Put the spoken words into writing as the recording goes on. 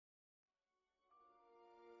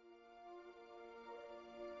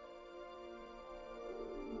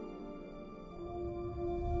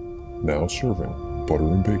Now serving butter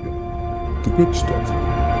and bacon. The good stuff.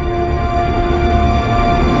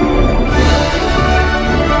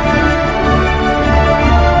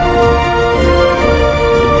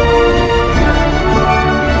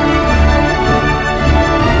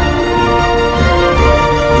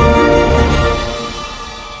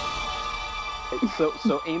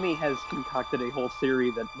 So Amy has concocted a whole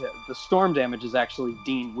theory that the storm damage is actually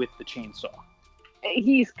Dean with the chainsaw.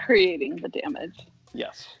 He's creating the damage.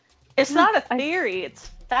 Yes. It's not a theory, it's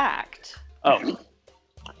fact. Oh.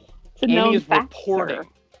 It's a known Amy is fact, reporting. sir.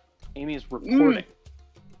 Amy is reporting.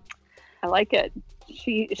 I like it.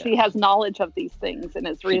 She has knowledge of these things and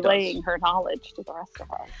is relaying her knowledge to the rest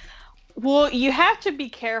of us. Well, you have to be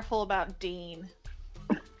careful about Dean.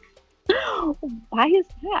 Why is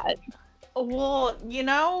that? Well,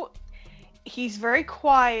 he's very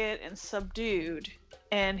quiet and subdued,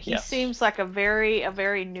 and he seems like a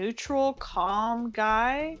very neutral, calm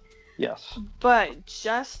guy. Yes. But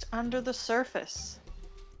just under the surface,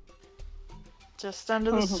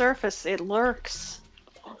 it lurks.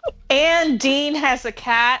 And Dean has a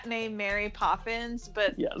cat named Mary Poppins,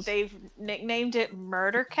 but they've nicknamed it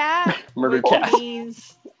Murder Cat. Murder which Cat.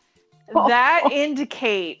 Means that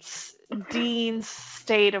indicates Dean's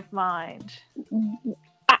state of mind.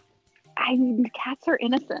 I mean, cats are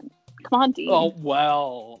innocent. Come on, Dean. Oh,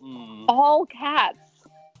 well. All cats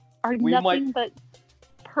are nothing but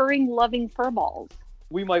purring, loving furballs.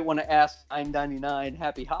 We might want to ask I'm 99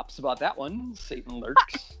 Happy Hops about that one. Satan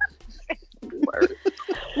lurks.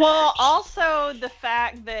 Well, also the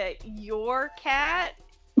fact that your cat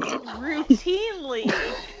routinely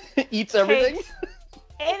eats everything. Takes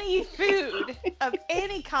any food of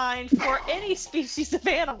any kind for any species of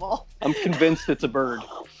animal. I'm convinced it's a bird.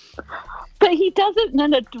 But he does it in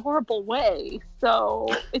an adorable way, so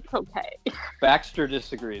it's okay. Baxter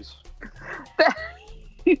disagrees.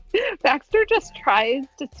 Baxter just tries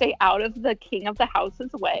to stay out of the king of the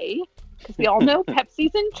house's way, because we all know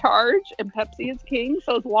Pepsi's in charge and Pepsi is king,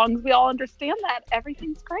 so as long as we all understand that,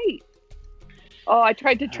 everything's great. Oh, I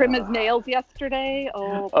tried to trim his nails yesterday.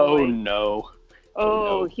 Oh, boy. Oh, no.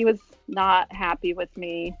 Oh, he was not happy with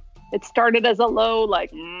me. It started as a low,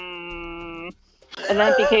 like, and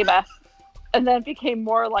then it became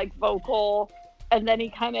more like vocal, and then he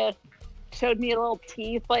kind of showed me a little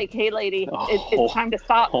teeth, like, "Hey, lady, it's time to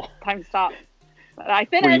stop. Time to stop." But I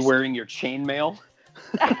finished. Were you wearing your chainmail?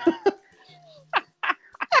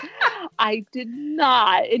 I did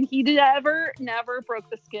not, and he never broke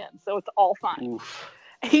the skin, so it's all fine. Oof.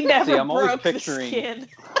 He never I'm always broke picturing, the skin.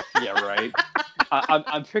 Yeah, right.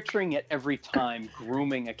 I'm picturing it every time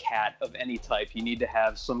grooming a cat of any type. You need to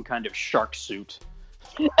have some kind of shark suit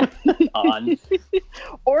on.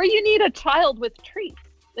 Or you need a child with treats,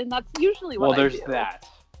 and that's usually what I do.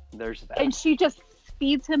 There's that. And she just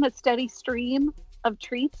feeds him a steady stream of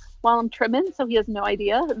treats while I'm trimming, so he has no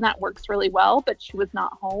idea, and that works really well. But she was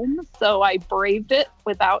not home, so I braved it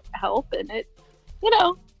without help, and it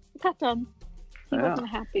got done. He wasn't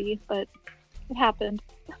happy, but it happened.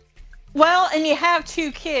 Well, and you have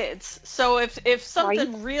 2 kids, so if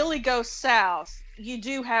something really goes south, you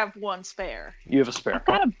do have one spare. You have a spare.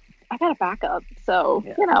 I got a backup, so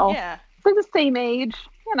they're the same age.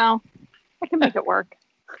 I can make it work.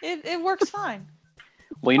 It works fine.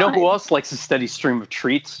 Well, you know who else likes a steady stream of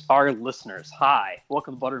treats? Our listeners. Hi,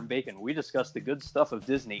 welcome to Butter and Bacon. We discuss the good stuff of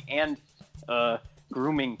Disney and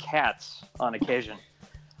grooming cats on occasion.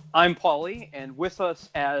 I'm Paulie, and with us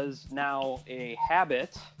as now a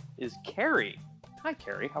habit is Carrie. Hi,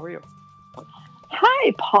 Carrie. How are you?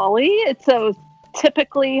 Hi, Polly. It's a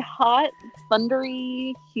typically hot,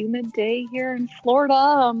 thundery, humid day here in Florida.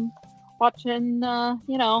 I'm watching,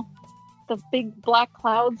 the big black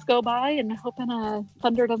clouds go by and hoping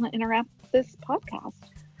thunder doesn't interrupt this podcast.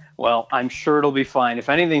 Well, I'm sure it'll be fine. If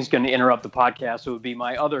anything's going to interrupt the podcast, it would be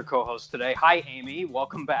my other co-host today. Hi, Amy.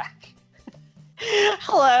 Welcome back.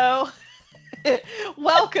 Hello.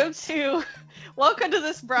 Welcome to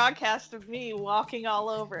this broadcast of me walking all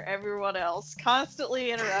over everyone else, constantly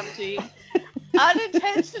interrupting,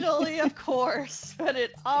 unintentionally, of course, but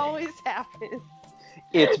it always happens.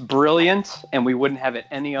 It's brilliant, and we wouldn't have it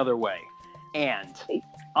any other way. And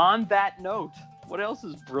on that note, what else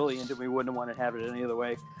is brilliant and we wouldn't want to have it any other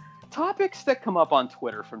way? Topics that come up on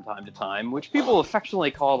Twitter from time to time, which people affectionately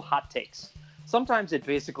call hot takes. Sometimes it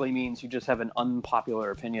basically means you just have an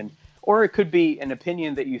unpopular opinion, or it could be an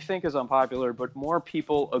opinion that you think is unpopular, but more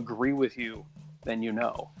people agree with you than you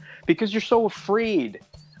know, because you're so afraid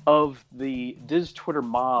of the Diz Twitter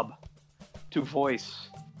mob to voice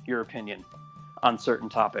your opinion on certain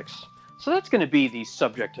topics. So that's going to be the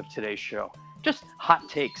subject of today's show. just hot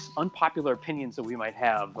takes, unpopular opinions that we might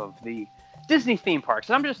have of the Disney theme parks.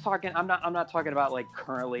 And I'm just talking. I'm not talking about like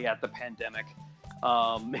currently at the pandemic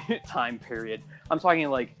time period. I'm talking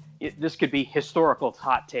like this could be historical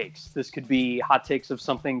hot takes. This could be hot takes of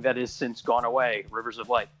something that has since gone away. Rivers of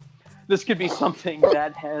Light. This could be something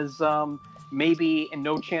that has maybe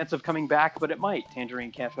no chance of coming back, but it might.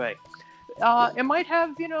 Tangerine Cafe. It might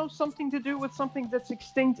have, something to do with something that's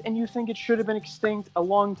extinct, and you think it should have been extinct a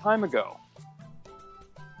long time ago.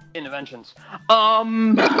 Interventions.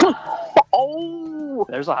 Oh,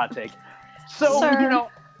 there's a hot take. So Sir.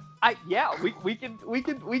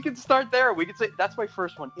 we can start there. We could say that's my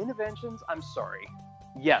first one. Interventions. I'm sorry.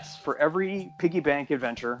 Yes, for every piggy bank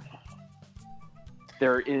adventure,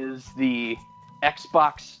 there is the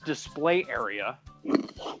Xbox display area.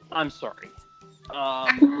 I'm sorry.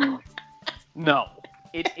 No,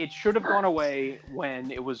 it should have gone away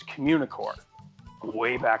when it was Communicore,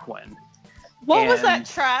 way back when. What was that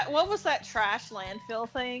trash landfill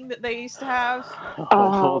thing that they used to have?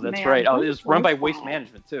 Oh, that's man. right. Oh, it was run by What was Waste that?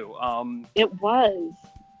 Management too. It was.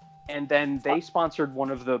 And then they sponsored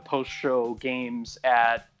one of the post-show games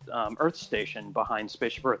at Earth Station behind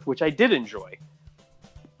Spaceship Earth, which I did enjoy.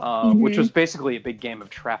 Which was basically a big game of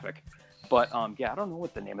Traffic. But I don't know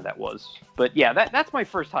what the name of that was. But yeah, that's my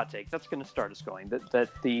first hot take. That's going to start us going. That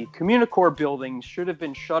the Communicore building should have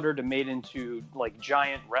been shuttered and made into like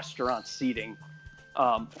giant restaurant seating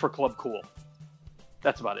for Club Cool.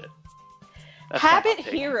 That's about it. That's my hot Habit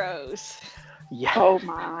take. Heroes. Yeah. Oh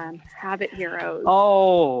man, Habit Heroes.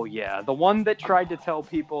 Oh yeah, the one that tried to tell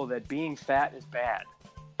people that being fat is bad.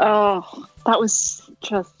 Oh, that was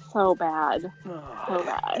just so bad. So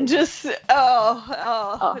bad. Just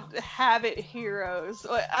Habit Heroes.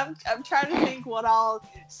 I'm trying to think what all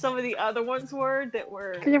some of the other ones were that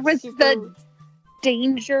were. There was super... the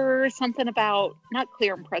danger, something about not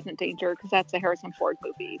clear and present danger, because that's a Harrison Ford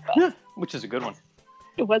movie, but Which is a good one.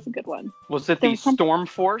 it was a good one. Was it There the was some- Storm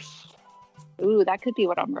Force? Ooh, that could be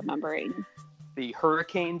what I'm remembering. The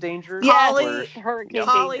Hurricane Dangers? Yes. Holly- Or- Hurricane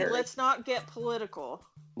Holly, danger. let's not get political.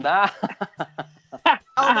 Nah.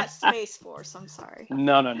 Oh, that's Space Force. I'm sorry.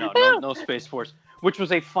 No Space Force. Which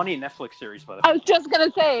was a funny Netflix series, by the way. I was just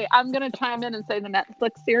gonna say, I'm gonna chime in and say the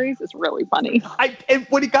Netflix series is really funny. And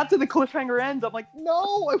when it got to the cliffhanger end, I'm like, no,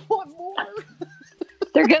 I want more.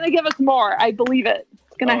 They're gonna give us more. I believe it.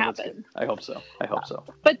 It's gonna Oh, that's happen. good. I hope so.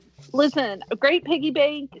 Listen, a great piggy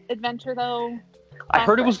bank adventure though. I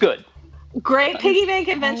heard it was good. Great Piggy Bank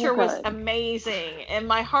Adventure was good. amazing, and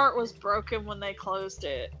my heart was broken when they closed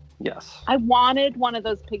it. Yes. I wanted one of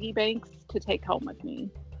those piggy banks to take home with me.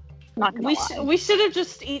 Not gonna lie. We should have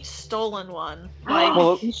just each stolen one.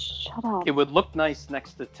 Well, Shut up. It would look nice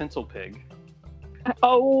next to Tinsel Pig.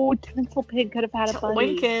 Oh, Tinsel Pig could have had a buddy.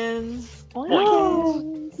 Winkins.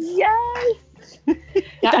 Oh, yes. Yeah,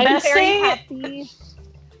 The I'm best very thing- happy.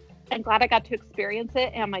 I'm glad I got to experience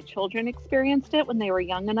it, and my children experienced it when they were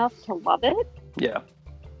young enough to love it. Yeah.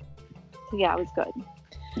 So yeah, it was good.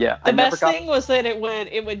 Yeah. The best thing was that it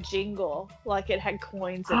would jingle like it had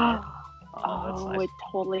coins in it. Oh, that's nice. It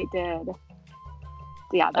totally did.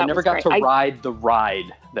 Yeah, that I never was got great. to ride the ride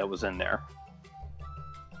that was in there.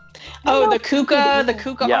 Oh, know the if you Kuka, the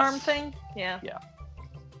could- Kuka Yes. arm thing. Yeah.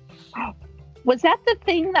 Was that the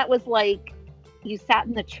thing that was like you sat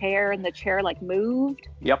in the chair and the chair like moved?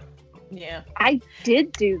 Yep. Yeah. I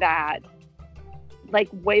did do that, like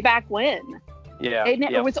way back when. Yeah. And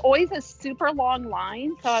yep. it was always a super long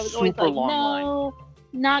line, so I was always Super like, long no,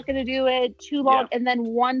 not gonna do it, too long. Yeah. And then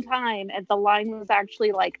one time, and the line was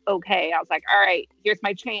actually like, okay, I was like, all right, here's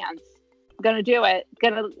my chance. I'm gonna do it.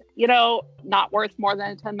 Gonna, not worth more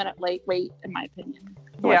than a 10-minute wait, in my opinion.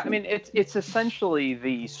 Yeah, I mean, it's essentially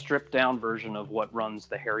the stripped down version of what runs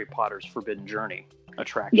the Harry Potter's Forbidden Journey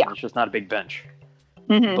attraction. Yeah. It's just not a big bench.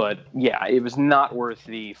 Mhm. But yeah, it was not worth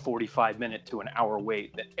the 45-minute to an hour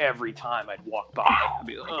wait that every time I'd walk by, I'd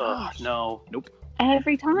be like, ugh, no, nope,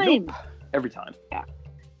 Every time. nope, every time.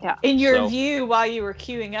 In your So- view, while you were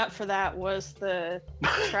queuing up for that, was the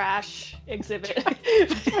trash exhibit.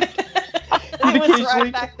 It was occasionally-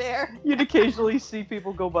 right back there. You'd occasionally see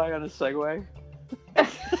people go by on a Segway.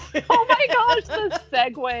 Oh my gosh, the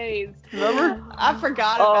segues. Remember? I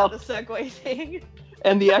forgot about the Segway thing.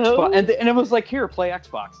 And the Xbox, Oh. and it was like, here, play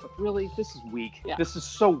Xbox. Like, really? This is weak. Yeah. This is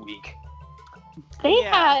so weak. They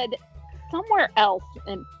Yeah. had somewhere else,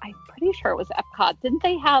 and I'm pretty sure it was Epcot. Didn't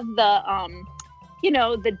they have the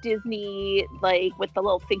the Disney, like with the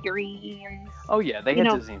little figurines? Oh yeah, they You had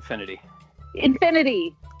know- Disney Infinity.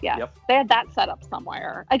 Infinity. Yes. Yep. They had that set up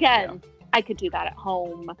somewhere. Again, I could do that at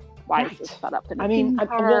home. Why Right. is this set up in a I mean, theme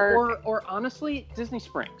park? or honestly, Disney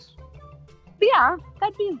Springs. Yeah,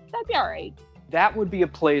 that'd be all right. that would be a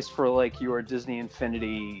place for like your Disney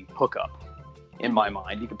Infinity hookup, in my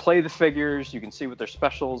mind. You can play the figures, you can see what their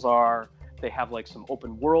specials are. They have like some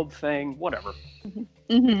open world thing, whatever.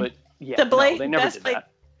 Mhm. But yeah, The no, they never best did place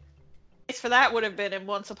that. for that would have been in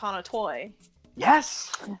Once Upon a Toy.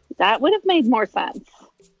 Yes. That would have made more sense.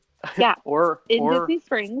 Yeah. or In or Disney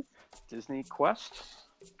Springs. Disney Quest.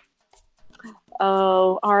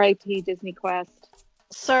 Oh, R.I.P. Disney Quest.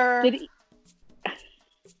 Sir, Did he,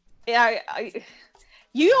 yeah,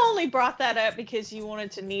 you only brought that up because you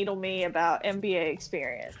wanted to needle me about NBA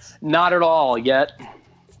experience. Not at all yet.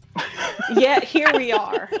 Yet here we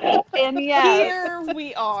are. and yeah, Here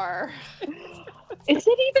we are. is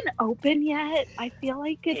it even open yet? I feel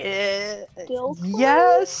like it's still closed.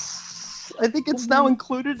 Yes, I think it's now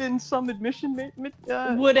included in some admission.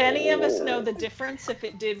 Would any of us know the difference if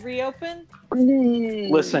it did reopen?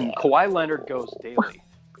 Listen, Kawhi Leonard goes daily.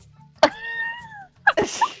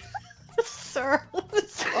 Sir,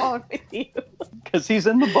 what's wrong with you? Because he's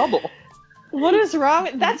in the bubble. What is wrong?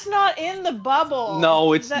 That's not in the bubble.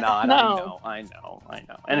 No, it's That- not. No. I know.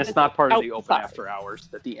 And it's not part of the open outside. after hours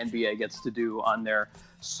that the NBA gets to do on their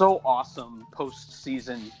so awesome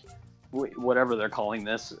postseason, whatever they're calling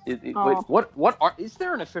this. Oh. Is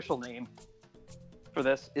there an official name for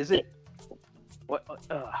this? Is it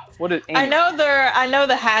what is? I know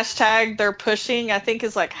the hashtag they're pushing. I think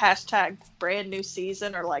is like hashtag brand new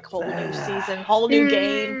season or like whole new season, whole new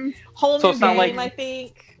game, whole So new it's not game. like- I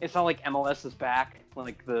think. It's not like MLS is back,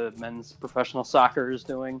 like the men's professional soccer is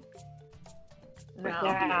doing. No.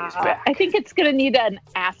 Yeah, It's back. I think it's going to need an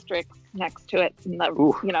asterisk next to it in the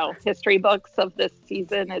Ooh. history books of this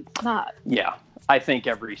season. It's not. Yeah, I think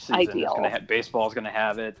every season is Ideal. going to have baseball is going to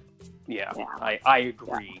have it. Yeah, Yeah. I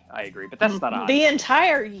agree. I agree, but that's not on. The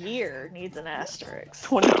entire year needs an asterisk.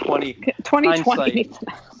 2020. 2020 Hindsight. needs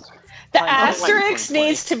The Hindsight asterisk 2020.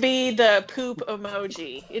 needs to be the poop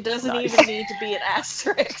emoji. It doesn't Nice. even need to be an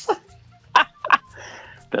asterisk.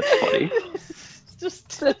 That's funny.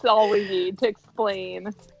 Just That's all we need to explain.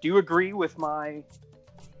 Do you agree with my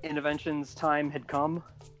interventions time had come?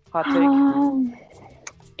 Hot take. Um, We just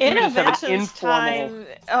have an interventions informal- time.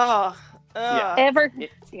 Oh, Yeah. ever,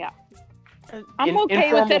 It- yeah. I'm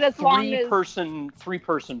okay with Informal it as long as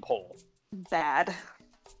three-person poll. bad.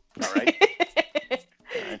 All right.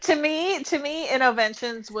 to me,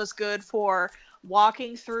 interventions was good for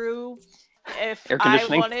walking through. If Air I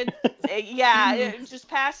conditioning. wanted, just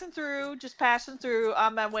passing through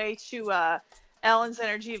on my way to Ellen's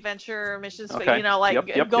Energy Adventure missions. Okay. But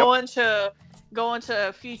Yep. going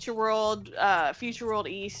to Future World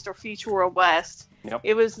East or Future World West. Yep.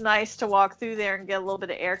 It was nice to walk through there and get a little bit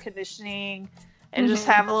of air conditioning and just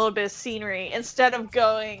have a little bit of scenery instead of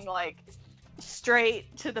going like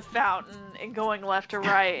straight to the fountain and going left or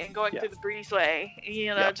right and going Yeah. through the breezeway.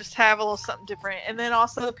 Yep. Just have a little something different. And then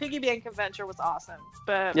also the Piggy Bank Adventure was awesome.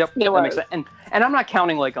 But Yep, It that was. makes sense. And I'm not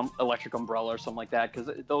counting like Electric Umbrella or something like that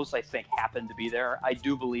because those I think happen to be there. I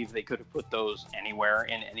do believe they could have put those anywhere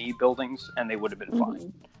in any buildings and they would have been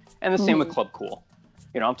fine. And the same with Club Cool.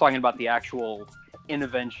 I'm talking about the actual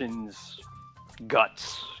interventions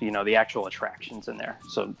guts. The actual attractions in there.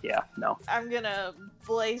 So yeah, no, I'm gonna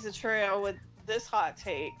blaze a trail with this hot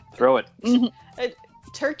take. throw it.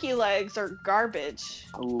 Turkey legs are garbage.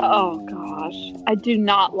 Oh gosh, I do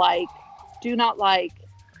not like.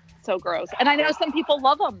 So gross. And I know some people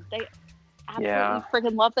love them. They absolutely Yeah.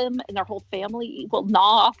 friggin' love them, and their whole family will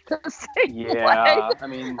gnaw off the same Yeah, leg. I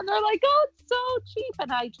mean, And they're like, "Oh, it's so cheap,"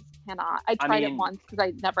 and I just cannot. I tried it mean- once because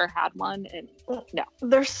I never had one, and no.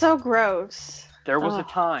 They're so gross. there was a Ugh.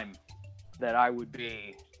 time that I would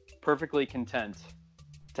be perfectly content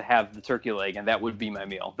to have the turkey leg, and that would be my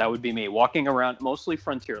meal. That would be me walking around, mostly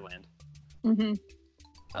Frontierland. Mm-hmm.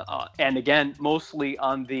 And again, mostly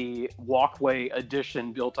on the walkway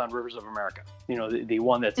edition built on Rivers of America. The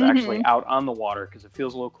one that's actually out on the water because it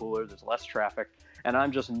feels a little cooler. There's less traffic. And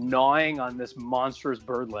I'm just gnawing on this monstrous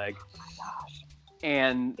bird leg.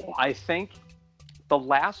 And I think the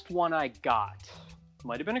last one I got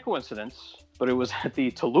might have been a coincidence, but it was at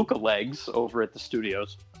the Toluca Legs over at the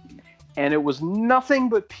studios. And it was nothing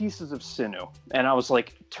but pieces of sinew. And I was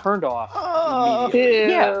like turned off Oh.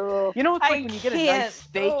 immediately. Yeah. Ew. You know, it's I like when you get a can't. nice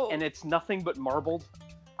steak Oh. and it's nothing but marbled.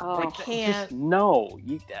 Oh, Like, can't. Just, no.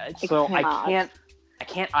 So I cannot. can't.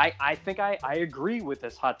 I think I agree with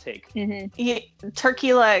this hot take. mhm. Yeah,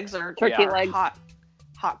 turkey legs are Turkey Yeah. legs.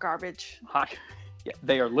 hot garbage. Hot. Yeah,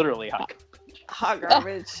 they are literally hot. Hot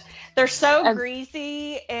garbage. They're so And-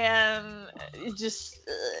 greasy and just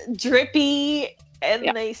drippy, and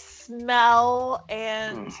Yeah. they smell.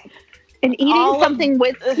 And And eating All of- something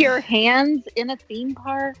with your hands in a theme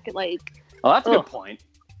park, like, Well, that's a good Ugh. point.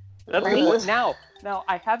 That's Right? what, now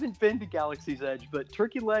I haven't been to Galaxy's Edge, but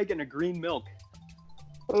turkey leg and a green milk.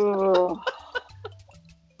 Ugh.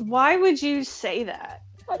 Why would you say that?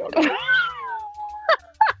 I don't know.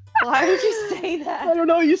 Why would you say I that? don't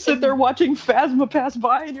know. You sit there watching Phasma pass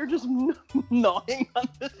by, and you're just gnawing on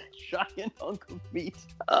this giant hunk of meat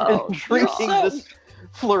Oh, and drinking so- this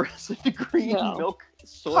fluorescent green No. milk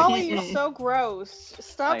soy. Polly, you're so gross.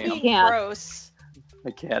 Stop I am. being Can't. gross.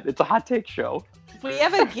 I can't. It's a hot take show. We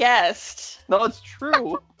have a guest. No, it's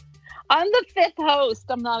true. I'm the 5th host.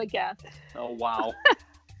 I'm not a guest. Oh wow.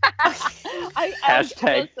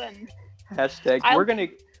 Hashtag. Listen, Hashtag. I-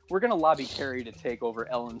 We're gonna lobby Carrie to take over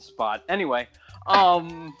Ellen's spot. Anyway,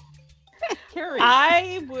 Carrie.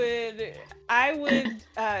 I would I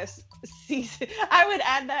would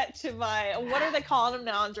add that to my, what are they calling them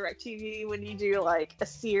now on DirecTV when you do like a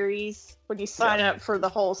series, when you sign up for the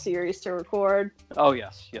whole series to record? Oh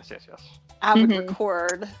yes. I would Mhm.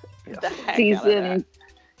 record Yes. the heck out of season. that.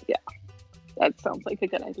 Yeah, that sounds like a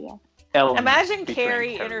good idea. Ellen Imagine featuring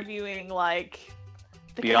Carrie interviewing like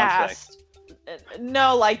the Beyonce. cast.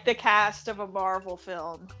 No, like the cast of a Marvel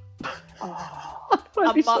film. Oh,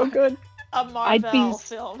 that'd be so Mar- good. A I'd be Marvel s-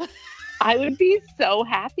 film. I would be so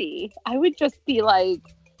happy. I would just be like,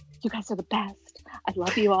 you guys are the best. I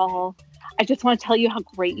love you all. I just want to tell you how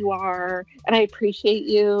great you are, and I appreciate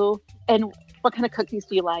you. And what kind of cookies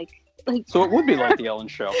do you like? Like, So it would be like the Ellen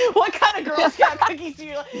Show. What kind of Girl Scout cookies do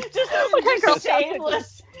you like? Just What kind of Girl Scout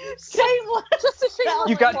shameless just a shameless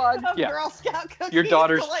You got- plug. of yeah. Girl Scout cookies. Your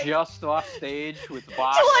daughter's to like, just off stage with the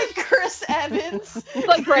box. to like Chris Evans.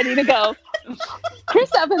 Like ready to go. Chris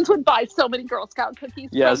Evans would buy so many Girl Scout cookies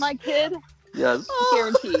Yes. for my kid, Yes.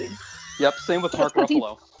 guaranteed. Yep. Same with Mark Cookies.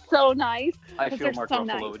 Ruffalo. So nice. I Those feel are Mark so Ruffalo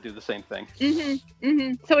nice. would do the same thing.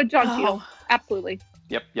 So would John Teal. Oh. Absolutely.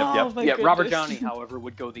 Yep. Oh, my Yeah. Robert goodness. Downey, however,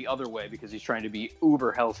 would go the other way because he's trying to be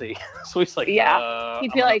uber healthy. So he's like, Yeah.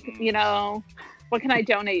 He'd be I'm like, gonna- you know, what can I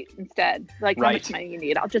donate instead? Like, how Right. much money you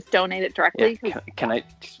need? I'll just donate it Yeah, directly. can I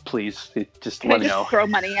please just Can I let me just know? throw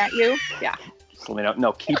money at you? Yeah. Just let me know.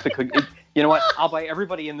 No, keep the cookies. You know what? I'll buy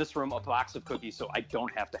everybody in this room a box of cookies so I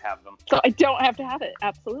don't have to have them. So I don't have to have it.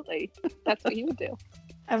 Absolutely. That's what you would do.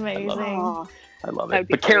 Amazing. Oh. I love That'd it.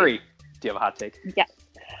 be But Carrie, do you have a hot take? Yes.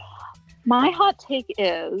 My hot take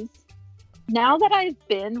is, now that I've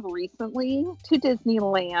been recently to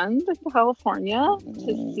Disneyland, California,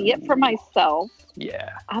 to see it for myself,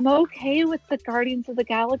 Yeah. I'm okay with the Guardians of the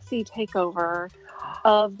Galaxy takeover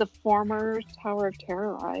of the former Tower of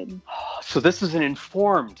Terror ride. So this is an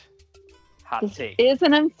informed hot This take. is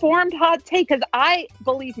an informed hot take because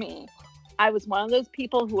believe me, I was one of those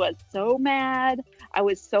people who was so mad. I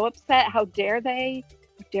was so upset. How dare they?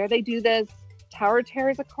 How dare they do this? Tower of Terror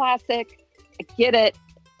is a classic. I get it.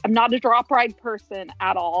 I'm not a drop ride person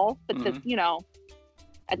at all, but this,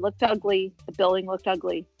 it looked ugly. The building looked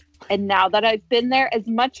ugly. And now that I've been there, as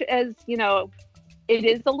much as, it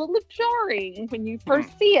is a little jarring when you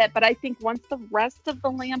first see it, but I think once the rest of the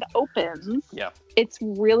land opens, Yeah. it's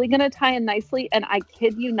really going to tie in nicely. And I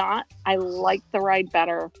kid you not, I like the ride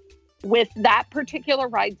better with that particular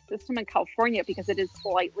ride system in California because it is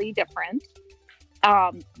slightly different.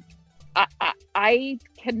 I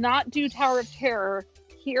cannot do Tower of Terror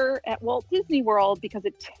here at Walt Disney World because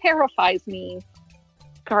it terrifies me.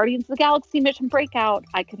 Guardians of the Galaxy Mission Breakout,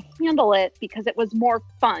 I could handle it because it was more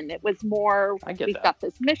fun. It was more, I get we've that. got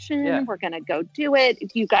this mission, Yeah. we're going to go do it.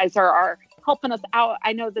 You guys are helping us out.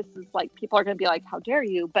 I know this is like, people are going to be like, how dare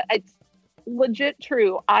you? But it's legit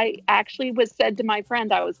true. I actually said to my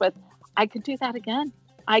friend I was with, I could do that again.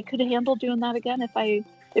 I could handle doing that again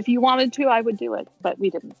if you wanted to, I would do it, but we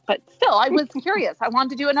didn't. But still, I was curious. I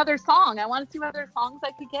wanted to do another song. I wanted to see what other songs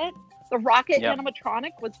I could get. The Rocket Yep.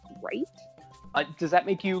 animatronic was great. Does that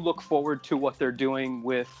make you look forward to what they're doing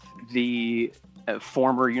with the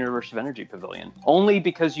former Universe of Energy Pavilion? Only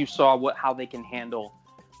because you saw how they can handle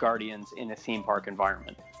Guardians in a theme park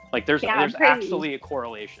environment. Like there's actually a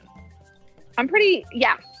correlation.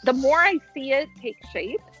 The more I see it take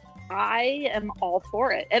shape, I am all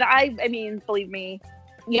for it. And I mean, believe me,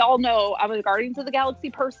 y'all know I'm a Guardians of the Galaxy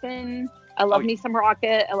person. I love me some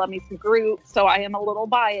Rocket. I love me some Groot. So I am a little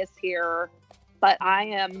biased here, but I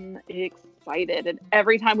am excited. And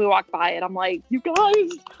every time we walk by it, I'm like, you guys,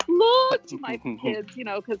 look to my kids,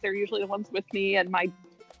 because they're usually the ones with me. And my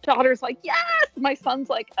daughter's like, yes. My son's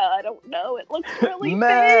like, I don't know. It looks really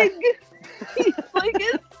Meh. big. He's like,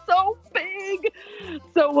 it's so big.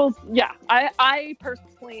 So I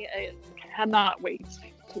personally cannot wait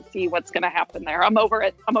to see what's going to happen there. I'm over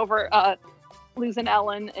it. I'm over losing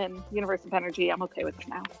Ellen and Universe of Energy. I'm okay with it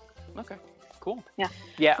now. Okay, cool. Yeah.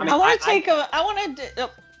 Yeah. I want to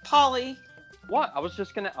Polly, What? I was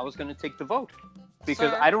gonna take the vote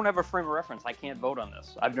because Sir? I don't have a frame of reference. I can't vote on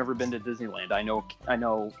this. I've never been to Disneyland. I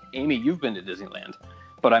know, Amy, you've been to Disneyland,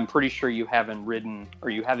 but I'm pretty sure you haven't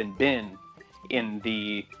been in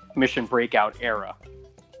the Mission Breakout era.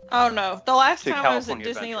 Oh no, the last To time I was at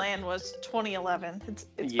California Disneyland was 2011. It's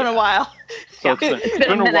been Yeah. a while. So it's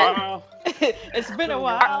been a minute. while. It's been a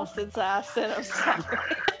while since I said I'm sorry.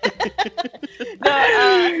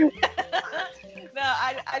 No, no,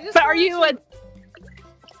 I just. But are wanted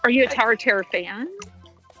you to- a Tower Terror fan?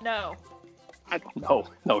 No,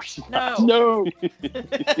 No, she's No. not. No.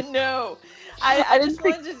 no. I I didn't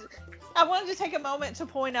just wanted to take a moment to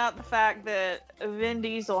point out the fact that Vin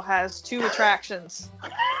Diesel has 2 attractions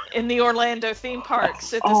in the Orlando theme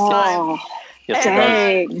parks at this time. Yes, it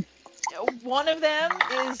does. Dang. One of them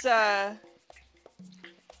is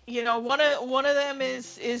one of them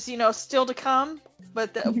is still to come,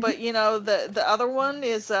 but the other one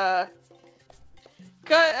is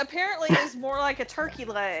apparently is more like a turkey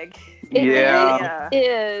leg. It Yeah.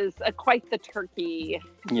 is quite the turkey.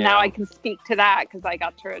 Yeah. Now I can speak to that because I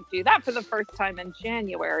got to do that for the first time in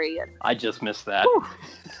January. And I just missed that.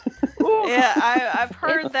 Yeah, I've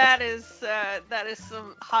heard that is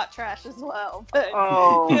some hot trash as well. But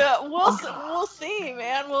Oh. yeah, we'll see,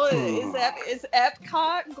 man. Well, is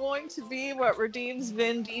Epcot going to be what redeems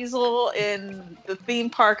Vin Diesel in the theme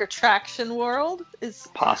park attraction world?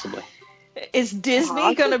 Possibly. Is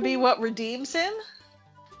Disney going to be what redeems him?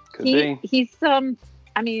 Could be. He's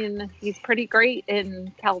he's pretty great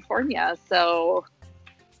in California, so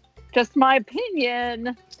just my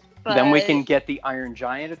opinion. But Then we can get the Iron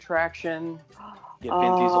Giant attraction. Get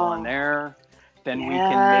Vin Diesel on there. Then we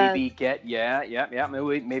can Yes. maybe get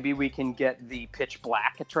maybe we can get the Pitch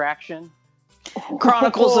Black attraction.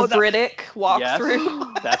 Chronicles of that- Riddick Yes.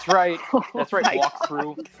 walkthrough. That's right. That's right. my Walk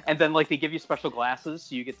through, and then like they give you special glasses,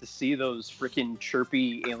 so you get to see those freaking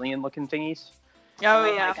chirpy alien-looking thingies. Oh,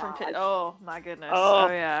 Oh yeah, my from God. Pit. Oh my goodness. Oh.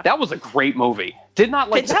 Oh yeah. That was a great movie. Did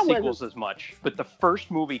not like Pitch- the that was- sequels as much, but the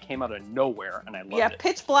first movie came out of nowhere, and I loved Yeah, it.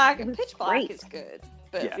 Pitch Black. It was Pitch Black great. is good,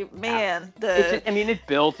 but Yeah. man, It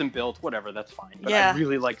built and built, whatever. That's fine. But Yeah. I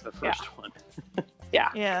really liked the first one.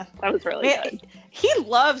 yeah, that was really Man, good. he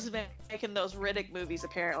loves making those Riddick movies.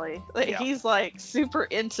 Apparently, Yeah. he's like super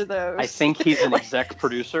into those. I think he's an exec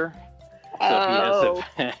producer. So Oh.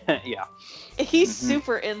 he has a, yeah. he's Mhm.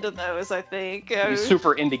 super into those. I think. He's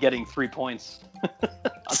super into getting 3 points. On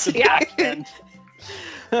the Yeah. back end.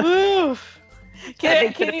 Woo. That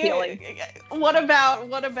makes it appealing. What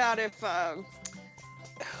about if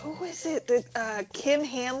who is it that Kim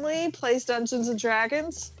Hanley plays Dungeons and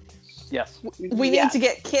Dragons? Yes. We need to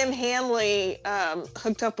get Kim Hanley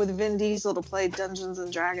hooked up with Vin Diesel to play Dungeons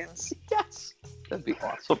and Dragons. Yes. That'd be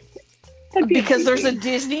awesome. That'd be Because there's a amazing.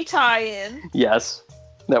 Disney tie-in. Yes.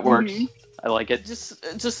 That works. Mhm. I like it. Just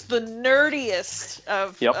the nerdiest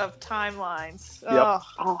of Yep. timelines. Yep. Oh,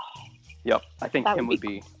 Oh, Yep. I think That Kim would would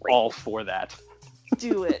be be great. all for that.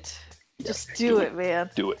 do it. Just do it, man.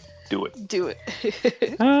 Do it. Do it. Do it.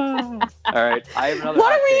 All right. I have another.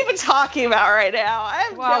 What hot are we take. even talking about right now? I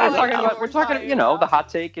have Well, no we're idea talking what about. We're talking. talking You know, the about. hot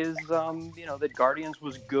take is, that Guardians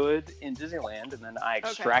was good in Disneyland, and then I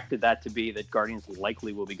extracted that to be that Guardians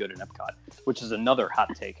likely will be good in Epcot, which is another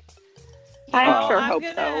hot take. I Uh, sure I'm hope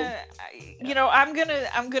gonna,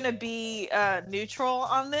 I'm gonna be neutral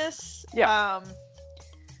on this. Yeah.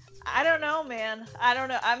 I don't know, man. I don't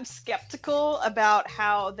know. I'm skeptical about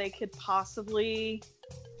how they could possibly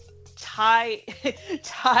tie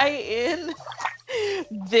in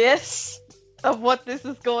this of what this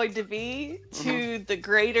is going to be to the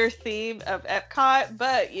greater theme of Epcot.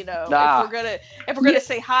 But Nah. if we're gonna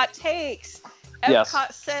say hot takes, Yes.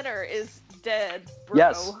 Epcot Center is dead, bro.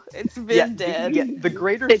 Yes. It's been dead. The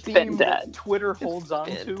greater It's been theme dead. that Twitter holds on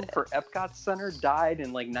been to dead. for Epcot Center died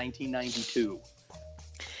in like 1992.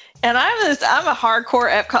 And I'm a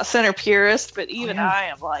hardcore Epcot Center purist, but even yeah. I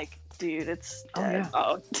am like, dude, it's Oh, dead. yeah.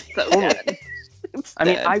 oh, so Totally. good. It's I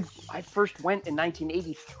mean, dead. I first went in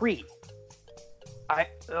 1983.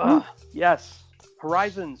 Oh. Yes,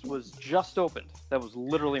 Horizons was just opened. That was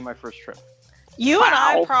literally my first trip. You and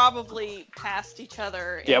I Wow. probably passed each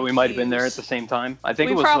other. Yeah, in we might have been there at queues. the same time. I think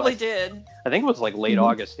We it was. probably like, did. I think it was like late Mhm.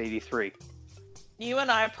 August '83. You and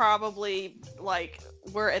I probably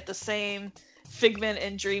were at the same Figment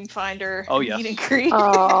and Dreamfinder Oh, yes. meet and greet.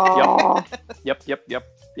 Oh, Yep.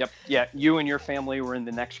 Yeah, you and your family were in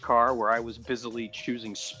the next car where I was busily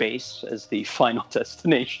choosing space as the final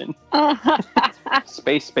destination.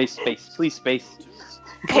 Space, please space.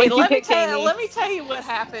 Hey, What'd you pick, Amy? let me tell you what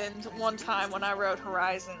happened one time when I wrote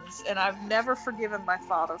Horizons, and I've never forgiven my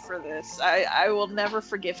father for this. I will never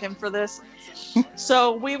forgive him for this.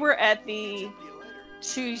 So we were at the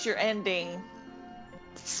choose your ending,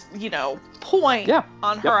 point Yeah.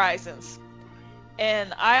 on Yep. Horizons.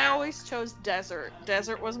 And I always chose desert.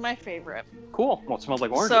 Desert was my favorite. Cool. Well, it smells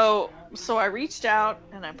like oranges. So I reached out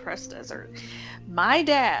and I pressed desert. My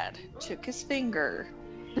dad took his finger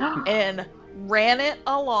and ran it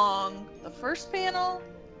along the first panel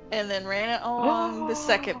and then ran it along the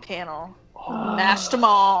second panel. Mashed them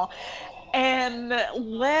all. And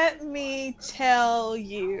let me tell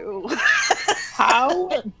you, How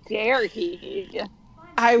dare he?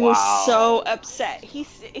 I was Wow. so upset. He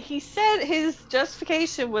said his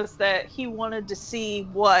justification was that he wanted to see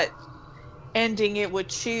what ending it would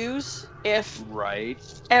choose if Right.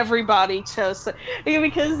 everybody chose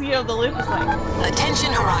because the loop is like,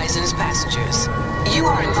 Attention Horizons passengers. You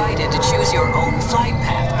are invited to choose your own flight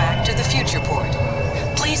path back to the future port.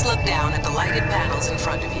 Please look down at the lighted panels in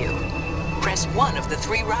front of you. Press one of the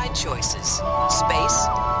 3 ride choices: space,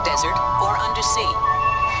 desert, or undersea.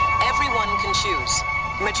 Everyone can choose.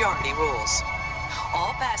 Majority rules.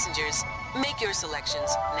 All passengers, make your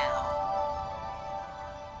selections now.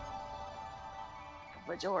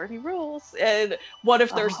 majority rules. And what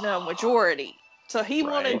if there's no majority? So he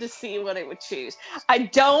wanted Right. to see what it would choose. I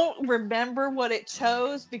don't remember what it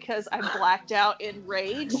chose because I blacked out in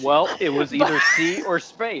rage. Well, it was either sea or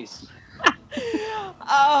space.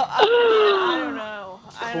 I don't know.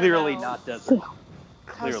 I don't Clearly know. not desert.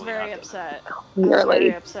 I was Clearly very not desert. upset. I was very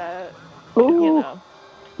Clearly. upset. Ooh.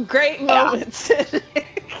 Great Yeah. moments.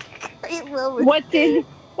 Great moments.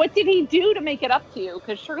 What did he do to make it up to you?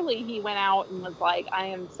 Because surely he went out and was like, "I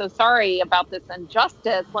am so sorry about this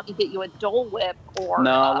injustice. Let me get you a Dole Whip or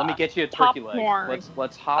No, let me get you a turkey leg. popcorn."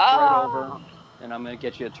 Let's hop right Oh. over, and I'm gonna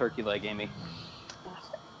get you a turkey leg, Amy.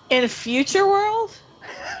 In Future World?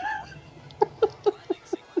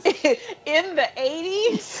 In the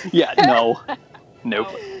 80s? Yeah, no, nope,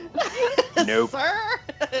 Nope. Sir?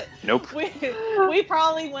 nope. We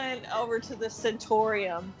probably went over to the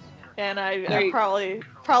Centurium, and I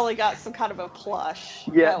probably got some kind of a plush.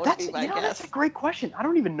 Yeah, that would that's be my that's guess. a great question. I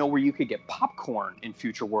don't even know where you could get popcorn in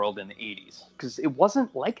Future World in the '80s because it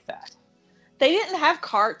wasn't like that. They didn't have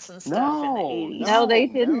carts and stuff in the No, 80s. No, they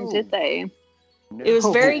No, didn't, no. did they? It was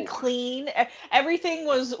very No. clean. Everything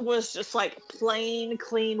was just like plain,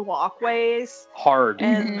 clean walkways, hard.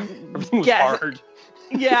 and Everything was yeah, hard.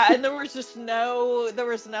 yeah, and there was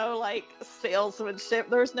no like salesmanship.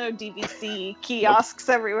 There was no DVC kiosks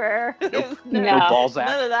everywhere. Nope. No. No Balzac.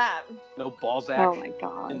 None of that. No Balzac Oh my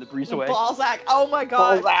god. in the breezeway. Balzac. Oh my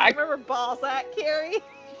god. Balzac. Do you remember Balzac, Carrie?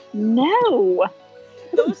 No.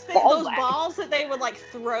 Those Balzac. balls that they would like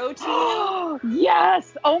throw to you.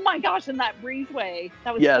 Yes. Oh my gosh, in that breezeway.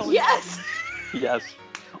 That was Yes. so Yes. Yes.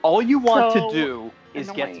 All you want So to do is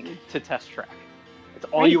annoying. get to test track. It's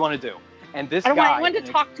all Right. you want to do. And this I don't guy. want anyone and to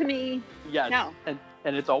it- talk to me. Yes. No.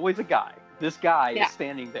 And it's always a guy. This guy Yeah. is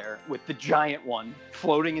standing there with the giant one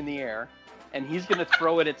floating in the air, and he's going to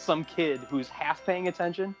throw it at some kid who's half paying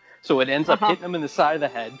attention. So it ends up Uh-huh. hitting him in the side of the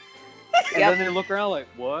head. And Yep. then they look around like,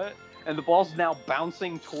 what? And the ball's now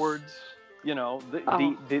bouncing towards,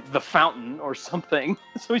 the fountain or something.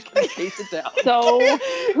 So he's going to chase it down. So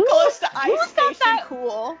Close to Ice thought Station that-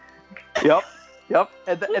 Cool. Yep.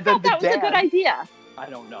 And, who and then thought the that was a good dad. idea? I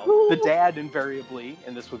don't know. Who- The dad invariably,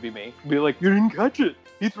 and this would be me, be like, you didn't catch it.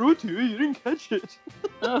 He threw it to you. You didn't catch it.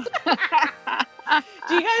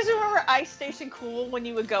 Do you guys remember Ice Station Cool when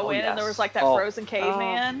you would go Oh, in and yes. there was like that Oh. frozen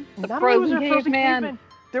caveman? The Not only was frozen there a caveman.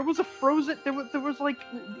 there was a frozen. There was like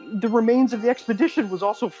the remains of the expedition was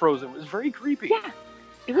also frozen. It was very creepy. Yeah.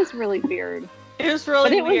 It was really weird. It was really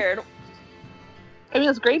But it was- weird. It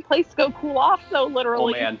was a great place to go cool off, though, Oh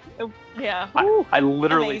literally. man, Yeah. Ooh. I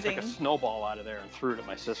literally took a Amazing. snowball out of there and threw it at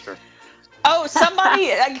my sister. Oh,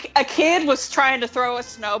 a kid was trying to throw a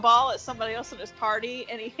snowball at somebody else at his party,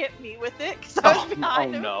 and he hit me with it because I was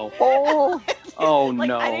behind him. no! Oh, Oh Like,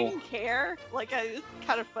 no! I didn't care. Like, it's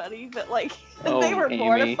kind of funny, but like, Oh, they were Amy.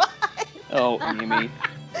 mortified. Oh, Amy.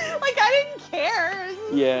 Like, I didn't care.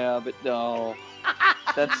 Yeah, but no.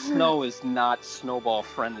 That snow is not snowball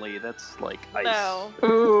friendly. That's like ice. No.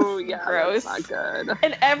 ooh, yeah, Gross. that's not good.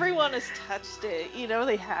 And everyone has touched it. You know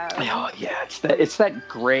they have. Oh yeah, it's that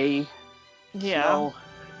gray Yeah. snow.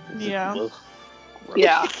 Yeah. Ugh.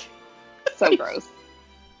 Yeah, so gross.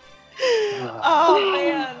 Oh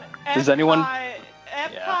man. Does anyone-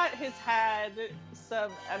 Epcot Yeah. has had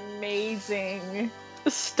some amazing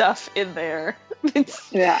stuff in there.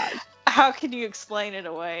 It's, Yeah, how can you explain it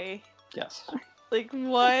away? Yes. Like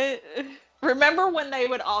what? Remember when they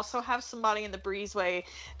would also have somebody in the breezeway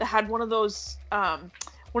that had one of those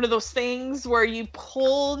things where you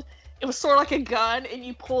pulled, it was sort of like a gun, and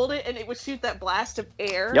you pulled it and it would shoot that blast of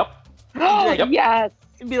air. Yep. Oh, Yep. yes.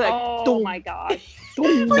 It'd be like, Oh "Dum." my gosh.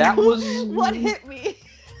 That was What hit me?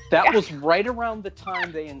 that was right around the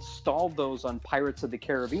time they installed those on Pirates of the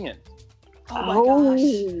Caribbean. Oh my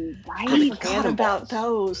gosh. right. I forgot Cannonballs. about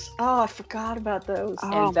those. Oh, I forgot about those.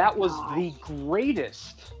 Oh And that my was gosh. the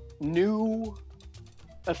greatest new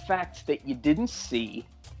effect that you didn't see,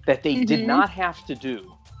 that they did Mhm. not have to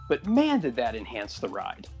do. But man, did that enhance the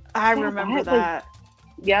ride. I Yeah, remember that was- that.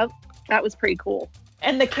 Yep. That was pretty cool.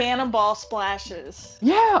 And the cannonball splashes.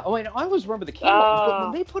 Yeah, I always remember the camera, but Oh.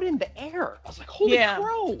 when they put in the air, I was like, holy Yeah.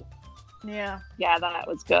 crow. Yeah. Yeah, that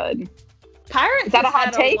was good. Pirates Is that a has hot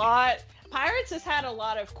had take? a lot. Pirates has had a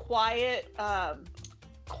lot of quiet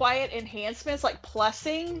enhancements, like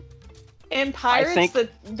plussing in Pirates think-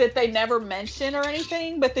 that they never mention or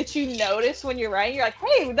anything, but that you notice when you're riding. You're like,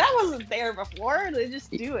 hey, that wasn't there before. They just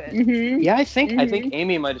do it. Mm-hmm. Yeah, I think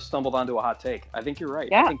Amy might have stumbled onto a hot take. I think you're right.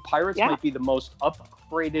 Yeah. I think Pirates Yeah. might be the most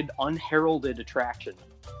upgraded, unheralded attraction.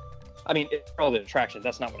 I mean, heralded attraction,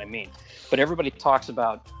 that's not what I mean. But everybody talks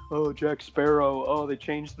about, oh, Jack Sparrow, oh, they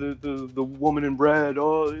changed the woman in red,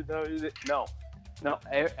 oh, no,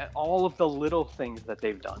 all of the little things that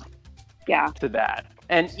they've done Yeah. to that.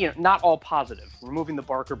 And, not all positive. Removing the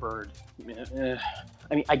Barker bird.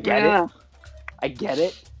 I mean, I get Yeah. it. I get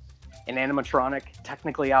it. An animatronic,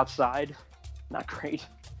 technically outside, not great.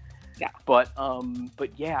 Yeah. But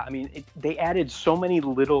yeah, I mean, they added so many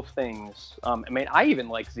little things. I mean, I even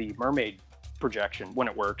like the mermaid projection when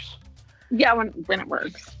it works. Yeah, when it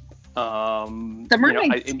works. The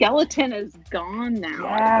mermaid skeleton is gone now.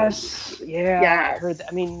 Yes. Yeah. Yes. I heard that.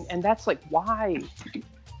 I mean, and that's like, why?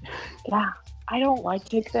 Yeah. I don't like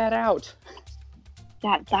take that out.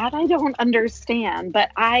 Yeah, that I don't understand.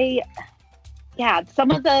 But some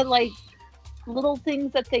of the like little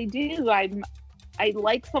things that they do, I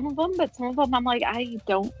like some of them, but some of them I'm like, I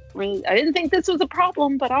didn't think this was a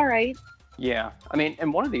problem, but all right. Yeah. I mean,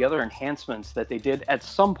 and one of the other enhancements that they did at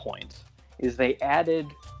some point is they added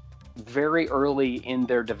very early in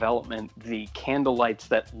their development the candle lights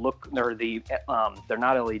that look, or they're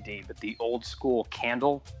not LED, but the old school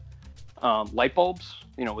candle light bulbs,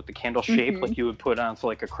 with the candle shape, Mhm. like you would put on for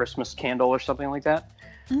like a Christmas candle or something like that.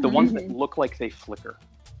 The ones that look like they flicker.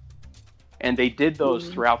 And they did those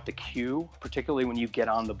throughout the queue, particularly when you get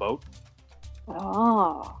on the boat.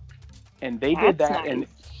 Oh, And they did that's that. nice. And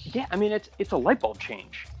yeah, I mean, it's a light bulb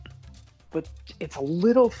change, but it's a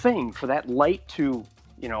little thing for that light to,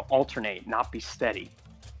 alternate, not be steady,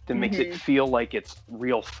 that makes it feel like it's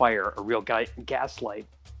real fire, a real gas light.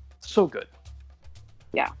 So good.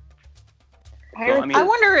 Pirates- I mean- I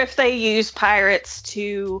wonder if they use Pirates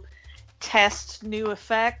to test new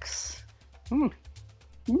effects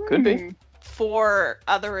Could be. Mm. for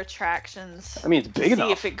other attractions. I mean, it's big see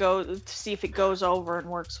enough. if it goes over and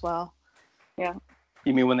works well.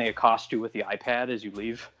 You mean when they accost you with the iPad as you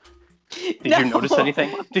leave? Did No. you notice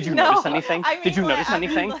anything? Did you No. notice anything? I mean, Did you what- notice I mean,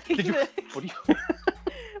 anything? like Did you? the- What do you?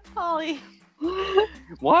 Polly,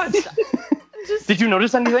 What? just Did you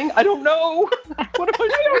notice anything? I don't know. What am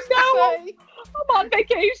I supposed to say? I'm on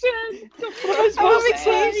vacation. What am I I'm on supposed to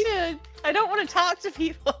say? vacation. I don't want to talk to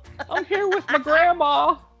people. I'm here with my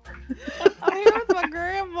grandma. I'm here with my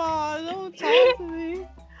grandma. Don't talk to me.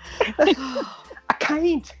 I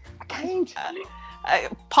can't.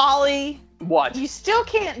 Polly, What? you still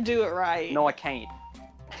can't do it right. No, I can't.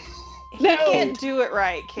 You No. can't do it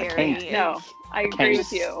right, Carrie. can't. No, I agree can't.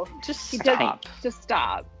 with you. Just He stop. does- Just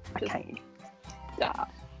stop. I Just can't.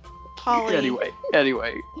 stop. Polly. Anyway,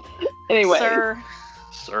 Anyway,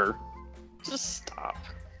 sir. Just stop.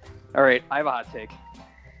 All right, I have a hot take.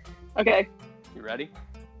 okay, You ready?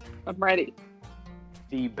 I'm ready.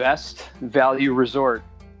 The best value resort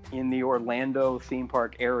in the Orlando theme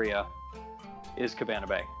park area is Cabana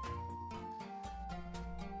Bay.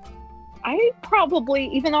 I probably,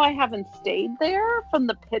 even though I haven't stayed there, from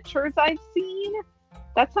the pictures I've seen,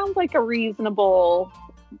 that sounds like a reasonable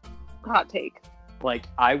hot take. Like,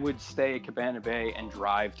 I would stay at Cabana Bay and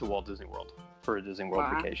drive to Walt Disney World for a Disney World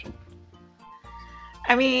Wow. vacation.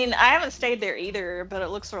 I mean, I haven't stayed there either, but it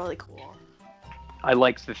looks really cool. I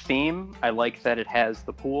like the theme. I like that it has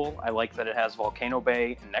the pool. I like that it has Volcano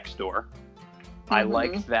Bay next door. I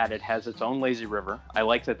like that it has its own lazy river. I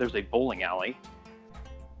like that there's a bowling alley.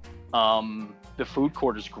 The food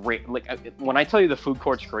court is great. Like, when I tell you the food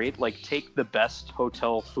court's great, like, take the best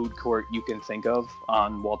hotel food court you can think of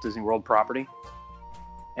on Walt Disney World property.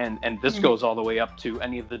 And this goes all the way up to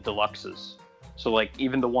any of the deluxes. So, like,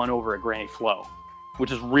 even the one over at Granny Flo,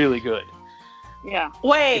 which is really good. Yeah.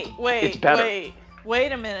 Wait It's better. a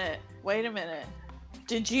minute.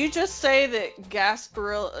 Did you just say that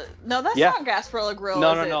Gasparilla? No, that's Yeah. not Gasparilla Grill.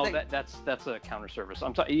 No, is no, it? no. That's a counter service.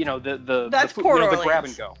 I'm talking. You know the That's the, Port the Orleans. grab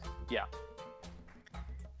and go. Yeah.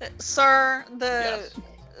 Sir, Yes.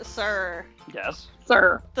 sir, Yes.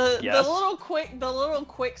 Sir. the Yes. little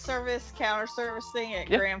quick service counter service thing at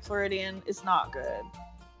Yeah. Grand Floridian is not good.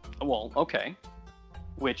 Well, okay.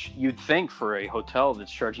 Which you'd think for a hotel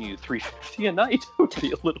that's charging you $350 a night would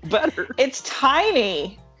be a little better. It's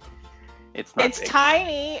tiny. It's not. It's big.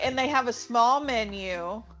 tiny, and they have a small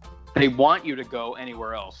menu. They want you to go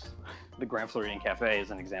anywhere else. The Grand Floridian Cafe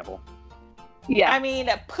is an example. Yeah. I mean,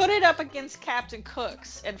 put it up against Captain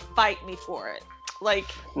Cook's and fight me for it. Like,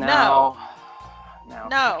 Now, No.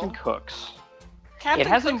 Captain Cook's. Captain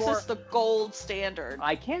has a Cook's more- is the gold standard.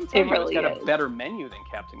 I can tell It you really it's got is. a better menu than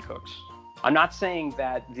Captain Cook's. I'm not saying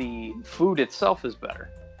that the food itself is better.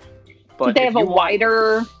 But Do they if have a you want-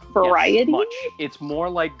 wider Yes, variety? much. It's more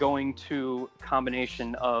like going to a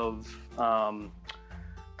combination of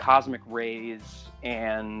cosmic rays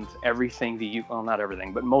and everything that you, well, not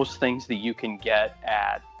everything, but most things that you can get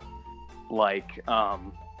at, like,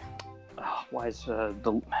 why is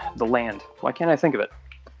the land? Why can't I think of it?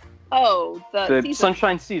 Oh, the season.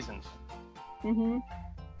 Sunshine Seasons. Mm-hmm.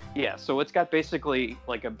 Yeah, so it's got basically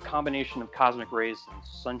like a combination of cosmic rays and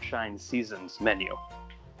Sunshine Seasons menu,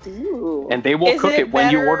 Ooh. and they will Is cook it it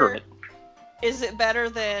when you better- order it. Is it better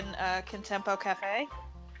than Contempo Cafe?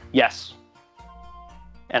 Yes,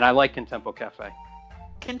 and I like Contempo Cafe,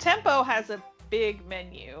 Contempo has a big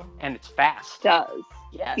menu. and it's fast. does.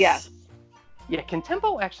 Yes. Yes. Yeah,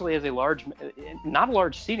 Contempo actually has a large, not a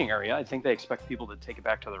large seating area. I think they expect people to take it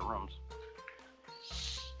back to their rooms.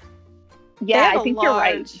 They Yeah, have I a think you're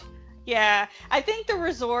right. large- Yeah, I think the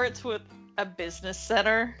resorts with a business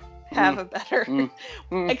center have a better,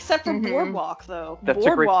 Mm. except for Mhm. Boardwalk though. That's a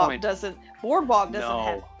great Boardwalk point. doesn't No.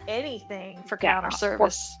 have anything for Yeah, counter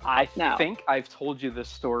service. I No. think I've told you this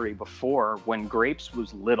story before. When Grapes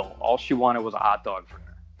was little, all she wanted was a hot dog for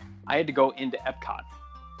dinner. I had to go into Epcot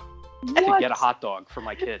to What? get a hot dog for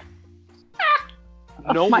my kid.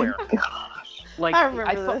 Oh Nowhere. my gosh. Like I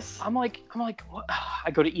remember thought, this. I'm like, what? I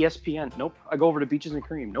go to ESPN. Nope. I go over to Beaches and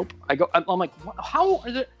Cream. Nope. I'm like, what?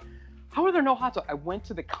 How are there no hot dogs? I went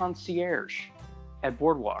to the concierge at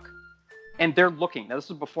Boardwalk, and they're looking. Now this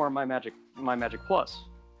is before my Magic Plus,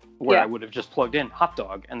 where Yeah. I would have just plugged in hot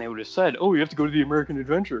dog, and they would have said, "Oh, you have to go to the American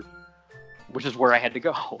Adventure," which is where I had to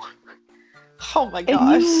go. Oh my And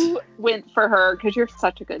gosh. you went for her because you're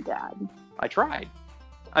such a good dad. I tried.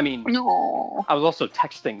 I mean, No. I was also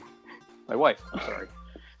texting my wife. I'm sorry.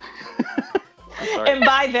 I'm sorry. And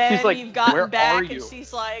by then She's like, you've "Where gotten are back and you?"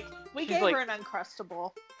 she's like, we She's gave like- her an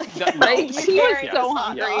Uncrustable. No, Right? You She was carry so this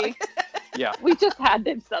hot hungry. dog. Yeah. We just had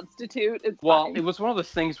to substitute. It's Well, fine. it was one of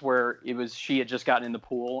those things where she had just gotten in the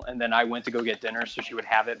pool, and then I went to go get dinner, so she would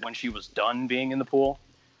have it when she was done being in the pool.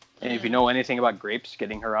 And if you know anything about Grapes,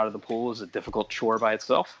 getting her out of the pool is a difficult chore by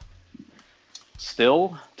itself.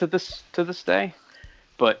 Still to this day.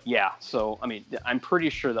 But yeah, so I mean, I'm pretty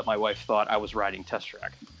sure that my wife thought I was riding Test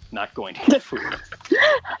Track, not going to get food.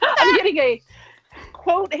 I'm getting a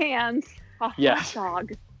quote hands a Yes. hot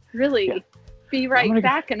dog. Really? Yeah. Be I'm right gonna go-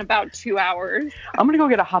 back in about 2 hours. I'm gonna go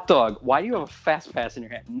get a hot dog. Why do you have a fast pass in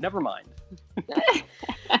your hand? Never mind.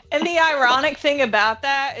 And the ironic thing about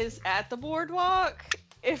that is at the boardwalk,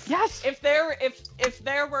 if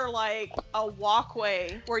there were like a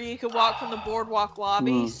walkway where you could walk from the boardwalk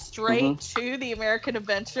lobby straight to the American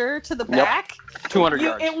Adventure to the Yep. back, 200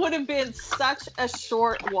 yards. it would have been such a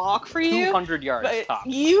short walk for you. 200 yards But tops.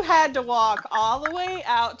 you had to walk all the way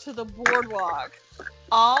out to the boardwalk,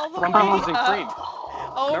 all the From way Beaches and up Cream.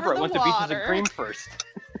 over Remember, I the went to Beaches and water. Cream first.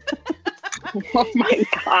 Oh my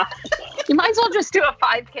god. You might as well just do a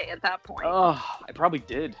 5K at that point. Oh, I probably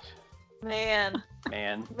did. Man,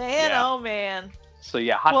 Man. man, Yeah. oh man. So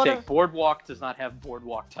yeah, hot What take. a- Boardwalk does not have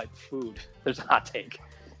boardwalk type food. There's a hot take.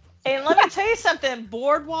 And let me tell you something,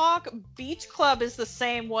 Boardwalk Beach Club is the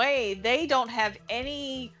same way. They don't have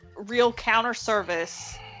any real counter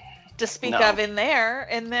service to speak No. of in there.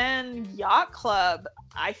 And then Yacht Club,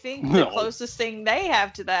 I think No. the closest thing they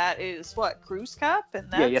have to that is what, Cruise Cup?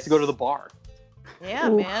 And that's, Yeah, you have to go to the bar, Yeah,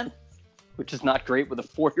 Ooh. man. which is not great with a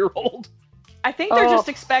 4-year-old. I think they're Oh. just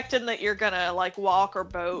expecting that you're gonna like walk or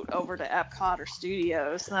boat over to Epcot or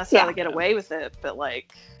Studios, and that's how Yeah. they get away with it. But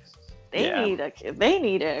like, they Yeah. need a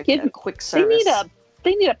Kid- quick They service.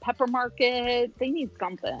 need a pepper market. They need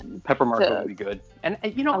something. Pepper Market To- would be good. And I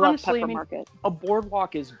love honestly, pepper I mean, market. a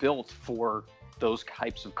boardwalk is built for those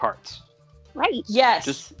types of carts. Right. Yes.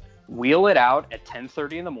 Just wheel it out at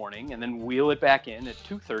 10:30 in the morning, and then wheel it back in at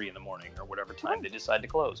 2:30 in the morning or whatever time they decide to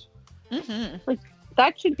close. Mm-hmm.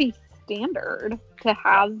 That should be standard to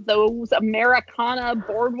have those Americana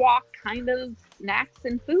boardwalk kind of snacks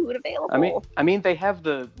and food available. I mean, they have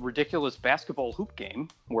the ridiculous basketball hoop game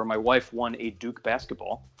where my wife won a Duke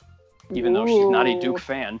basketball, even though she's not a Duke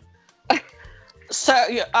fan. So,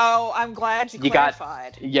 I'm glad you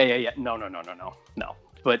clarified. Yeah. No.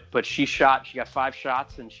 But she got 5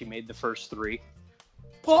 shots and she made the first 3.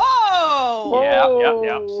 Whoa!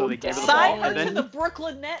 Yeah. So they gave her the Sign ball, her and then to the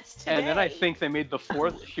Brooklyn Nets today. And then I think they made the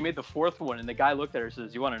 4th. She made the 4th one, and the guy looked at her and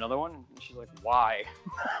says, "You want another one?" And she's like, "Why?"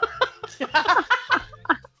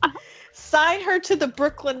 Sign her to the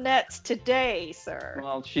Brooklyn Nets today, sir.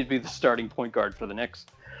 Well, she'd be the starting point guard for the Knicks.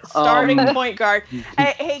 Starting point guard.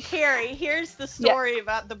 Hey, Carrie, here's the story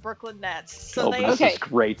about the Brooklyn Nets. So this is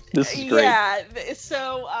great. This is great. Yeah.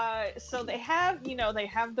 So they have,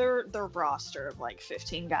 their roster of like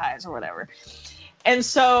 15 guys or whatever. And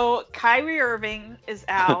so Kyrie Irving is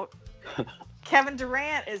out. Kevin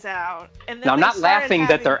Durant is out. And then now, I'm not laughing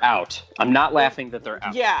that they're out. I'm not laughing that they're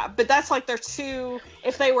out. Yeah, but that's like their 2.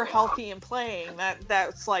 If they were healthy and playing,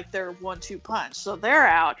 that's like their 1-2 punch. So they're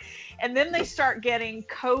out, and then they start getting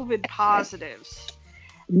COVID positives.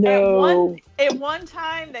 No. At one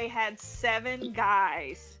time, they had 7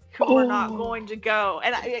 guys who were not going to go,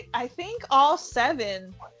 and I think all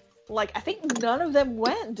 7. Like, I think none of them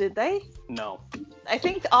went, did they? No. I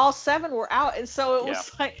think all 7 were out, and so it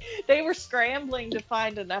was like they were scrambling to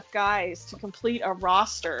find enough guys to complete a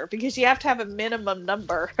roster because you have to have a minimum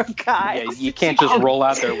number of guys. Yeah, you can't just roll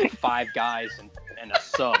out there with 5 guys and a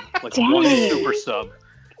sub, like one super sub.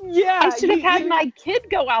 Yeah, I should have had my kid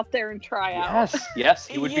go out there and try out. Yes,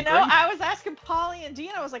 he would be great. I was asking Polly and Dean,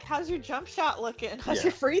 I was like, how's your jump shot looking? How's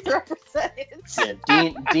your free throw percentage? Yeah,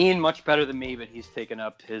 Dean much better than me, but he's taken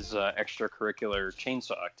up his extracurricular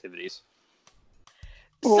chainsaw activities.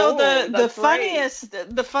 So the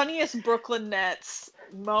funniest Brooklyn Nets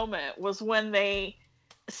moment was when they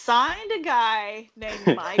signed a guy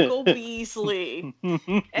named Michael Beasley.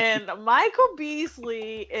 And Michael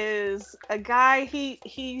Beasley is a guy,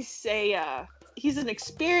 he's an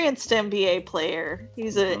experienced NBA player.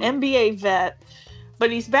 He's an NBA vet, but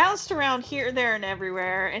he's bounced around here, there, and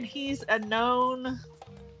everywhere, and he's a known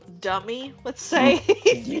dummy, let's say.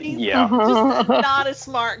 He's just not a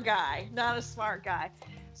smart guy.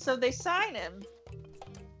 So they sign him,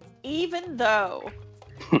 even though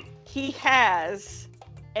he has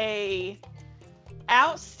a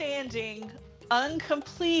outstanding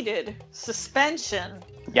uncompleted suspension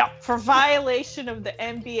for violation of the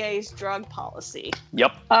NBA's drug policy.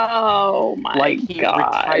 Yep. Oh my god. Like he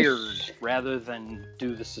retired rather than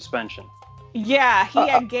do the suspension. Yeah, he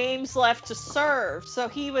had games left to serve, so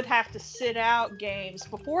he would have to sit out games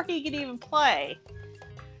before he could even play.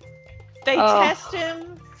 They test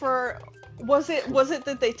him for was it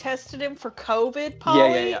that they tested him for COVID,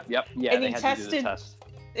 Polly? Yeah, and they he had to do the test.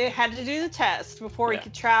 They had to do the test before he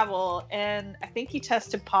could travel, and I think he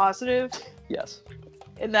tested positive. Yes.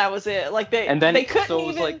 And that was it. Like they couldn't so it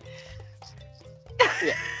was even. like,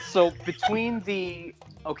 So between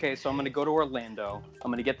so I'm going to go to Orlando. I'm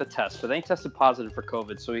going to get the test. But then he tested positive for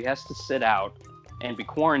COVID, so he has to sit out and be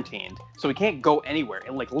quarantined. So he can't go anywhere,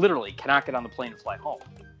 and like literally cannot get on the plane and fly home.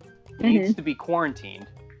 He needs to be quarantined.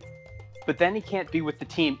 But then he can't be with the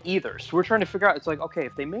team either. So we're trying to figure out. It's like, okay,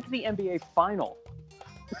 if they make the NBA final,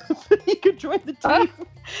 he could join the team.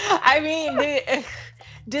 I mean,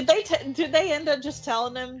 did they end up just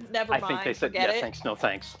telling him never mind? I think they said thanks, no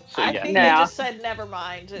thanks. So I think they just said never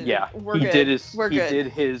mind. And we're good. Did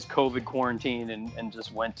his COVID quarantine and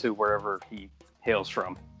just went to wherever he hails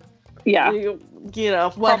from. Yeah,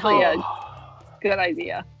 went home. Good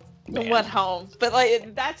idea. Went home, but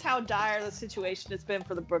like that's how dire the situation has been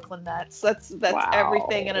for the Brooklyn Nets. That's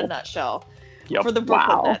everything in a nutshell for the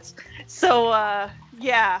Brooklyn Nets. So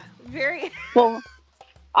very well.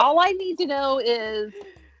 All I need to know is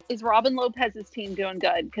Robin Lopez's team doing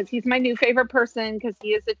good? Because he's my new favorite person. Because he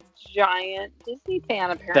is a giant Disney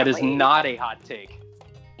fan. Apparently, that is not a hot take.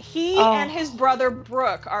 He and his brother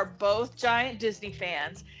Brooke are both giant Disney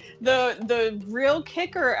fans. The real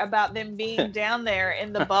kicker about them being down there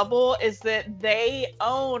in the bubble is that they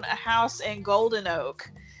own a house in Golden Oak.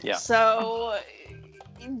 Yeah. So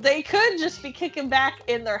they could just be kicking back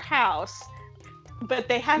in their house, but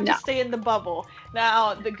they have to stay in the bubble.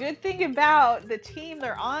 Now, the good thing about the team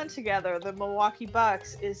they're on together, the Milwaukee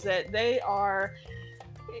Bucks, is that they are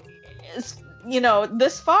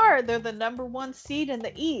this far they're the number 1 seed in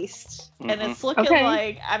the East, and it's looking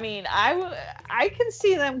like, I mean, I can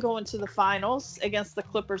see them going to the finals against the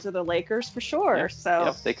Clippers or the Lakers for sure. Yeah. So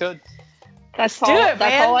Yep, they could. That's do all. it, That's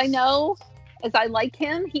man. all I know. Is I like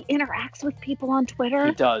him. He interacts with people on Twitter.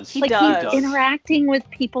 He does. He Like does. he's interacting with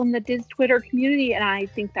people in the Diz Twitter community, and I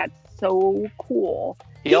think that's so cool.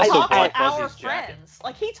 He also talks bought to our Buzzy's jacket. friends.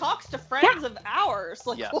 Like, he talks to friends of ours.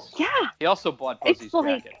 Like, Yes. Yeah. He also bought It's Buzzy's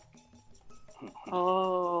like- jacket.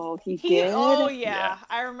 Oh, he he, did. oh yeah, Yeah.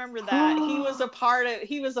 I remember that. He was a part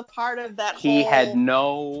of that He whole... had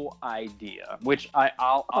no idea, which I'll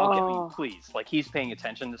get Oh. me, please. Like, he's paying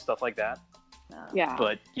attention to stuff like that. Yeah.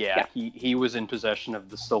 But yeah, he was in possession of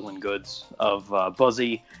the stolen goods of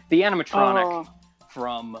Buzzy, the animatronic Oh.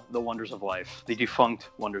 from The Wonders of Life, the defunct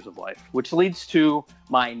Wonders of Life, which leads to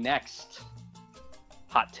my next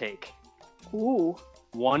hot take. Ooh.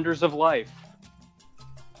 Wonders of Life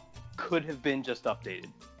could have been just updated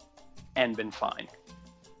and been fine.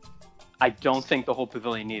 I don't think the whole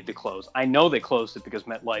pavilion needed to close. I know they closed it because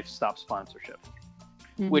MetLife stopped sponsorship.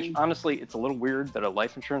 Which, honestly, it's a little weird that a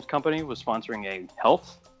life insurance company was sponsoring a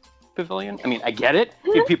health pavilion. I mean, I get it.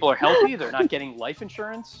 If people are healthy, they're not getting life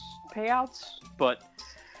insurance payouts. But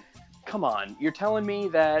come on, you're telling me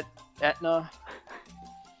that Aetna,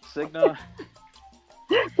 Cigna,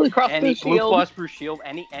 Blue Cross Blue Blue Shield. Cross Blue Shield,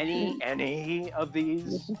 any of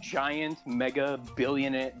these giant mega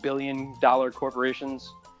billion dollar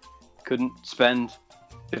corporations couldn't spend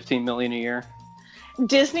 $15 million a year?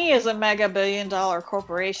 Disney is a mega billion-dollar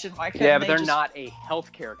corporation. Why couldn't Yeah, but they they're just... not a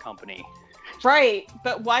healthcare company. Right,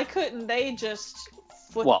 but why couldn't they just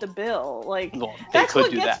foot Well, the bill? Like, Well, they that's could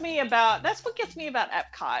what do gets that. me about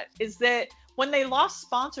Epcot, is that when they lost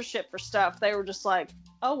sponsorship for stuff, they were just like,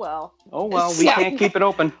 oh well, Oh well, we Yeah. can't keep it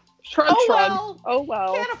open. Shrug, Oh, shrug. well. Oh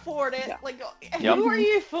well. can't afford it. Yeah. Like, Yep. who are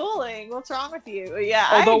you fooling? What's wrong with you? Yeah.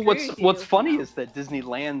 I Although agree with what's you. funny is that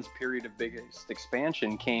Disneyland's period of biggest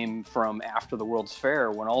expansion came from after the World's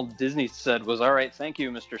Fair, when all Disney said was, "All right, thank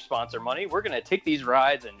you, Mr. Sponsor Money. We're going to take these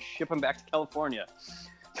rides and ship them back to California."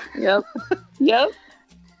 Yep. Yep.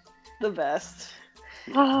 the best.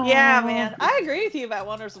 Oh. Yeah, man, I agree with you about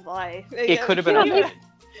Wonders of Life. It could have been Can you- updated.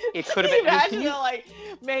 It could Can have you been. imagine the like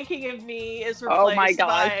making of me is replaced Oh my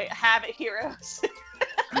gosh. by Habit Heroes?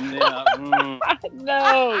 Yeah, No.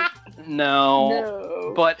 no.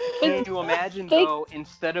 No. But can you imagine They- though?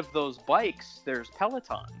 Instead of those bikes, there's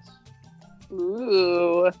Pelotons.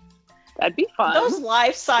 Ooh. That'd be fun. Those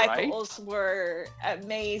life cycles were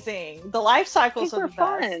amazing. The life cycles Those are were the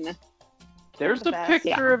fun. best. There's the a best.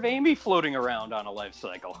 picture of Amy floating around on a life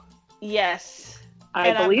cycle. Yes. I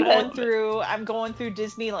And believe I'm it. going through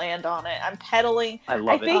Disneyland on it. I'm pedaling. I I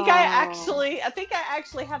love it. think Oh. I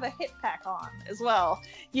actually have a hip pack on as well.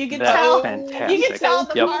 You can That's tell fantastic. you can tell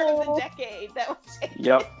the Yep. part of the decade that was taken.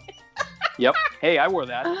 Yep. Yep. Hey, I wore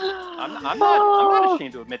that. I'm not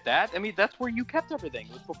ashamed to admit that. I mean, that's where you kept everything.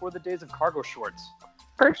 It was before the days of cargo shorts.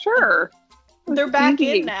 For sure. They're back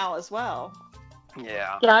Indeed. in now as well.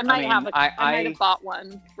 Yeah. Yeah, I might mean, have a. I might I have bought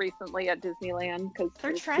one recently at Disneyland because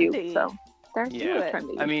They're cute, trendy. so they're Yeah. super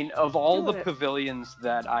trendy. I mean, of all Do the it. pavilions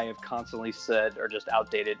that I have constantly said are just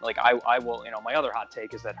outdated, like I will, my other hot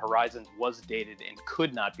take is that Horizons was dated and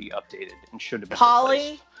could not be updated and should have been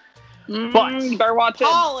Polly, But- you better watch it.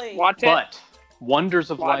 Polly. Watch it. But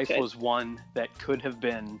Wonders of Watch Life it. was one that could have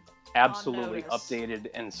been absolutely notice. updated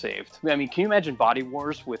and saved. I mean, can you imagine Body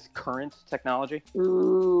Wars with current technology?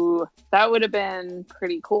 Ooh, that would have been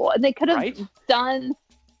pretty cool. And they could have Right? done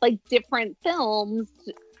like different films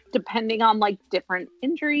depending on like different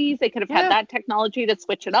injuries. They could have Yeah. had that technology to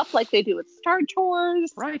switch it up like they do with Star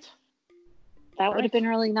Tours. Right. That would Right. have been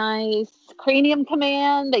really nice. Cranium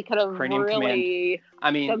Command, they could have Cranium really I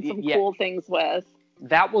mean, done some yeah, cool things with.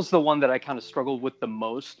 that was the one that I kind of struggled with the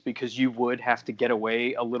most because you would have to get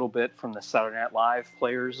away a little bit from the Saturday Night Live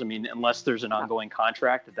players. I mean, unless there's an ongoing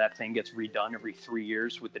contract that thing gets redone every 3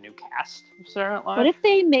 years with the new cast of Saturday Night Live. What if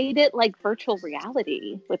they made it like virtual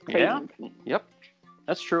reality with Yeah. Cranium Command? Yep,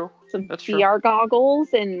 that's true. Some That's true. VR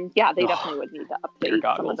goggles, and yeah, they Ugh, definitely would need to VR update some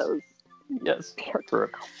goggles. of those. Yes, for a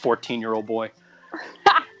 14-year-old boy.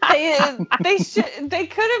 They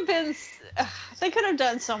could have been. They could have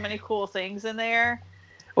done so many cool things in there.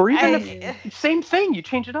 Or even I- if same thing, you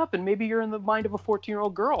change it up, and maybe you're in the mind of a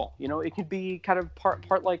 14-year-old girl. It could be kind of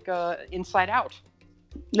part like Inside Out.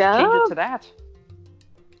 Change No, it to that.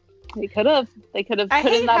 they could have. They could have I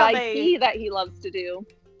put in hate that how IP that he loves to do.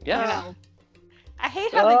 Yeah. You know? I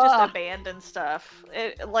hate how they just Ugh. abandon stuff.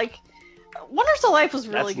 Wonders of Life was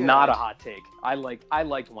really That's good. not a hot take. I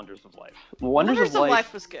liked Wonders of Life. Wonders of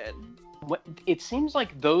Life was good. It seems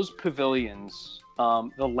like those pavilions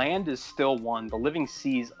The Land is still one. The Living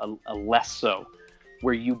Seas a less so,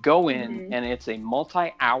 where you go in and it's a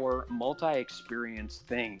multi-hour, multi-experience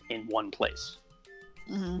thing in one place.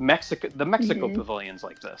 The Mexico pavilion's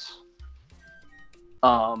like this.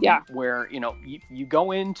 Where you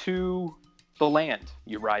go into the Land,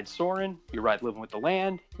 you ride Soarin', you ride Living with the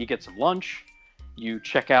Land, you get some lunch, you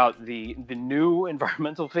check out the new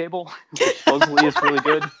environmental fable, which supposedly is really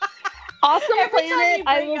good. Awesome Every time Planet, you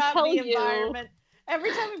I bring will up tell the you. environment,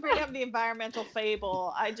 every time we bring up the environmental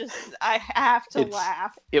fable, I have to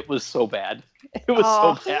laugh. It was so bad. It was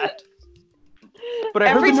so bad. But I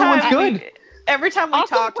heard Every the new one's good. Every time we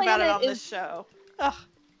Awesome talk about it Planet on this show. Ugh.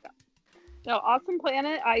 No, Awesome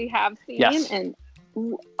Planet I have seen, Yes. and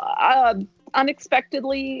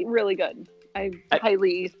unexpectedly really good. I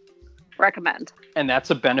highly recommend. And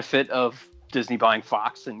that's a benefit of Disney buying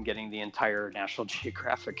Fox and getting the entire National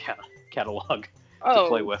Geographic catalog to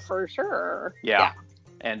play with. For sure. Yeah.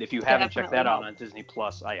 And if you haven't checked that out Definitely on Disney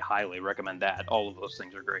Plus, I highly recommend that. All of those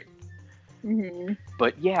things are great. Mm-hmm.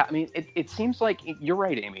 But yeah, I mean, it seems like you're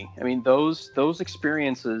right, Amy. I mean, those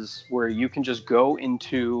experiences where you can just go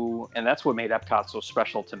into, and that's what made Epcot so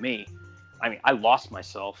special to me. I mean, I lost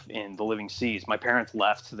myself in the Living Seas. My parents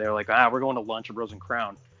left. They're like, we're going to lunch at Rose and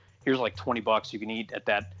Crown. Here's like $20 you can eat at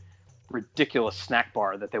that ridiculous snack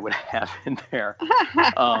bar that they would have in there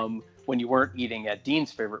when you weren't eating at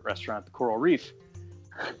Dean's favorite restaurant, the Coral Reef.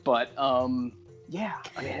 But yeah,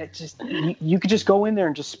 I mean, it just you could just go in there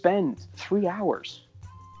and just spend 3 hours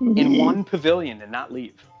in one pavilion and not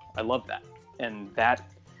leave. I love that, and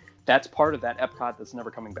that's part of that Epcot that's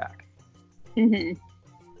never coming back.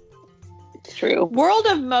 It's true. World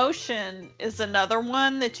of Motion is another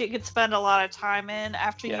one that you could spend a lot of time in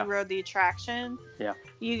after you rode the attraction. Yeah.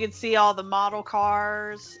 You could see all the model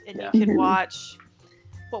cars, and you could watch,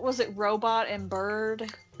 what was it, Robot and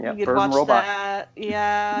Bird? Yeah, you could Bird watch and Robot. that.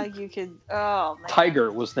 Yeah, you could. Oh man.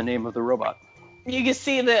 Tiger was the name of the robot. You could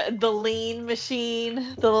see the lean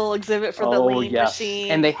machine, the little exhibit for the lean machine.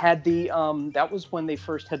 And they had the that was when they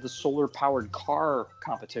first had the solar powered car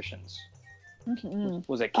competitions.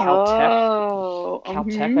 Was it Caltech?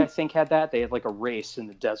 Caltech, I think, had that. They had like a race in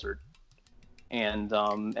the desert, and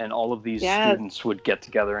all of these students would get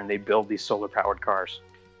together and they build these solar powered cars.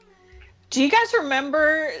 Do you guys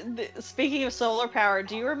remember? Speaking of solar power,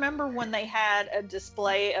 do you remember when they had a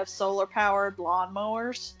display of solar powered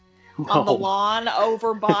lawnmowers on the lawn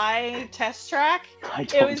over by Test Track?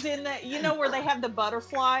 It was in the where they have the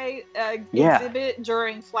butterfly exhibit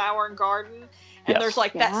during Flower and Garden. And there's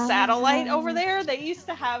like that satellite over there. They used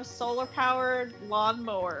to have solar powered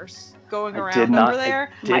lawnmowers going around over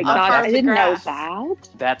there. My God, I didn't know that.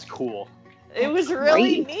 That's cool. It was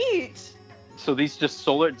really neat. So these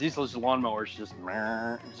lawnmowers just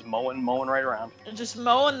mowing right around. Just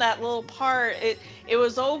mowing that little part. It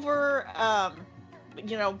was over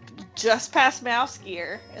just past Mouse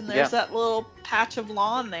Gear, and there's that little patch of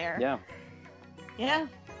lawn there. Yeah. Yeah.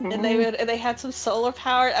 And they had some solar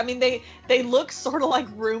power. I mean, they look sort of like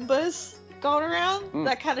Roombas going around,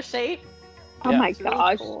 that kind of shape. Oh my gosh.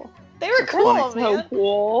 Really cool. They were cool, man. So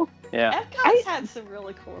cool. Yeah. Epcot's had some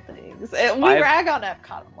really cool things. We rag on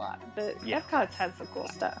Epcot a lot, but Epcot's had some cool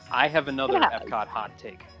stuff. I have another Epcot hot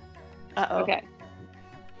take. Uh-oh. Okay.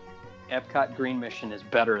 Epcot Green Mission is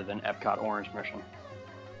better than Epcot Orange Mission.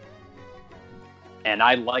 And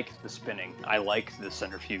I like the spinning. I like the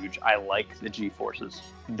centrifuge. I like the G-forces.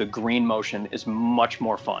 The Green Motion is much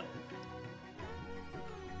more fun.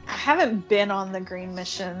 I haven't been on the Green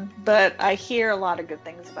Mission, but I hear a lot of good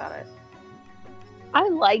things about it. I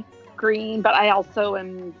like green, but I also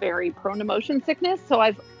am very prone to motion sickness. So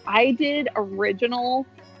I did original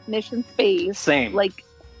Mission Space. Same. Like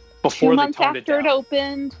before 2 months they toned after it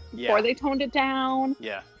opened. Before they toned it down.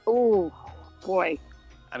 Yeah. Oh boy.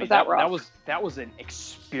 I mean, that was an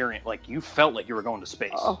experience. Like, you felt like you were going to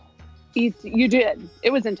space. Oh, you did. It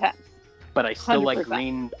was intense. But I still 100%. like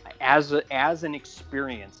green as an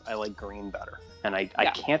experience. I like green better, and I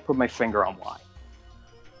can't put my finger on why.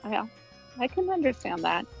 Yeah, I can understand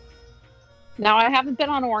that. Now, I haven't been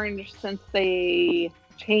on Orange since they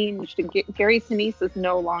changed. And Gary Sinise is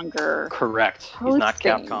no longer correct. He's not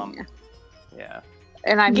hosting. Capcom. Yeah.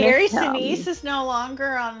 And Gary Sinise is no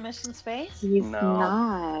longer on Mission Space? He's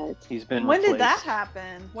not. He's been When replaced. did that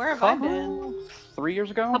happen? Where have I been? 3 years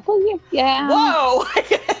ago? Couple years. Yeah. Whoa!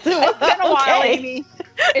 It's been a while, Amy.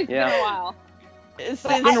 It's Yeah. been a while. Since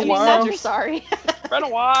been a you while. said you're sorry. It's been a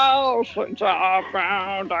while since I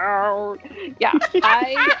found out. Yeah,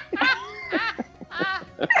 I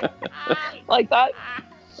like that.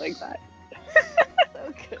 Like that.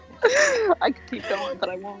 So good. I could keep going, but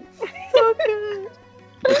I won't. So good.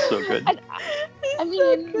 It's so good. I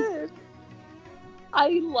mean, I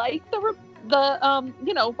like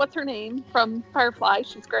the what's her name from Firefly?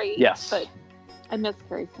 She's great. Yes. But I miss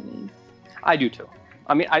Carrie Finney. I do too.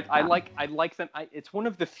 I mean, I Yeah. like them. It's one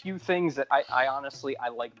of the few things that I honestly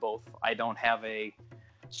like both. I don't have a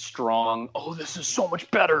strong, oh, this is so much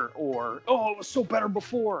better, or oh, it was so better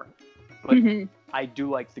before. But Mhm. I do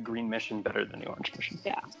like the Green Mission better than the Orange Mission.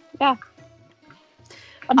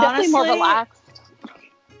 I'm definitely more Honestly, relaxed.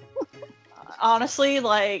 Honestly,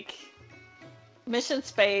 like Mission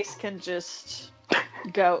Space can just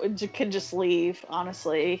leave.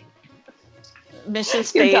 Honestly, Mission You're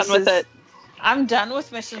Space done with it. I'm done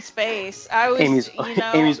with Mission Space. I was,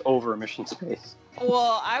 Amy's over Mission Space.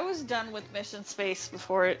 Well, I was done with Mission Space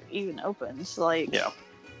before it even opened. Like,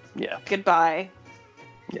 Yeah. goodbye.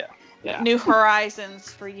 Yeah. New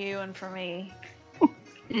horizons for you and for me.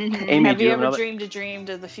 Mhm. Amy, Have do you you have ever another? dreamed a dream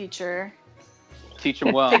to the future? Teach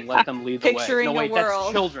them well. Let them lead the way. Picturing No, a wait, world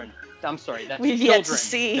that's children. I'm sorry, that's we've yet to children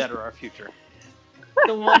see. that are our future.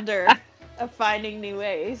 The wonder of finding new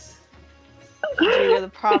ways. Due to the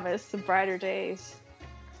promise of brighter days.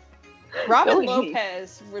 Robin Really?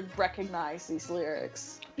 Lopez would recognize these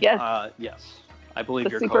lyrics. Yes, Yes, I believe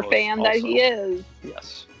the your super co-host fan that also. he is.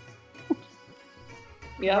 Yes.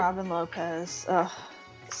 Yep. Robin Lopez. Ugh.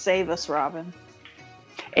 Save us, Robin.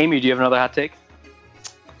 Amy, do you have another hot take?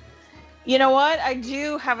 You know what? I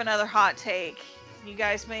do have another hot take. You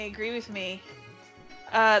guys may agree with me.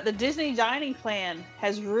 The Disney dining plan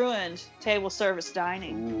has ruined table service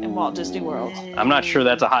dining in Walt Disney World. I'm not sure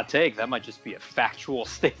that's a hot take. That might just be a factual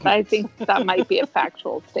statement. I think that might be a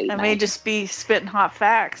factual statement. I may just be spitting hot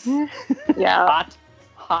facts. Yeah.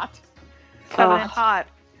 hot, Coming in hot.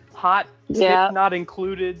 Yeah. tip not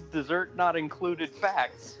included, dessert not included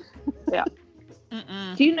facts.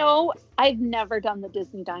 Mm-mm. Do you know, I've never done the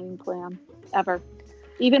Disney dining plan, ever.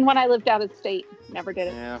 Even when I lived out of state, never did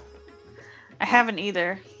it. Yeah. I haven't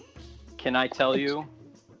either. Can I tell you,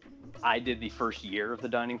 I did the first year of the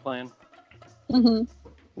dining plan Hmm.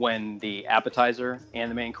 when the appetizer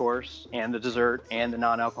and the main course and the dessert and the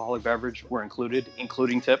non-alcoholic beverage were included,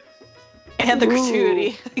 including tip And the Ooh.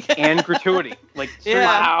 gratuity. and gratuity. Like, seriously,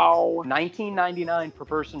 Yeah. Wow. $19.99 per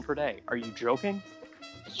person per day. Are you joking?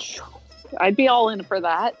 I'd be all in for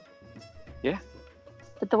that. Yeah.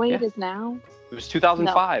 But the way it Yeah. is now, It was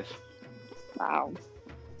 2005. wow.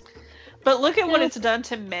 But look at what it's done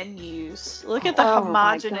to menus. Look at the Oh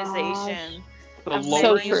my homogenization The of So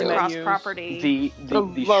menus true. across menus, property. the The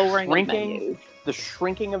lowering of shrinking, menus. the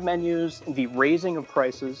shrinking of menus, the raising of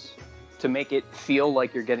prices to make it feel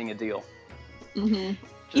like you're getting a deal. Hmm.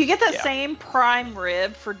 You get that Yeah. same prime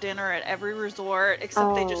rib for dinner at every resort,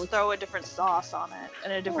 except they Oh. just throw a different sauce on it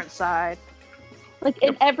and a different side. Like,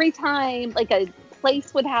 and every time, like, a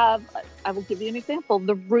place would have, I will give you an example,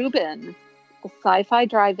 the Reuben, the Sci-Fi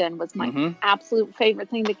Drive-In was my Mhm. absolute favorite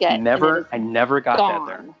thing to get. and I never got gone.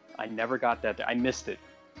 that there. I never got that there. I missed it.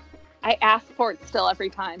 I ask for it still every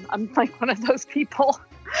time. I'm like one of those people.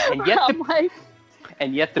 And yet I'm like,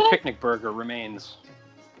 the picnic burger remains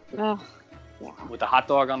oh, yeah. with the hot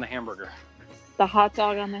dog on the hamburger. The hot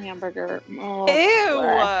dog on the hamburger. Oh, Ew!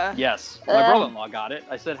 bleh. Yes, my brother-in-law got it.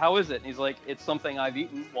 I said, "How is it?" And he's like, "It's something I've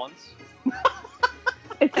eaten once."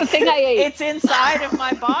 It's the thing I ate. It's inside of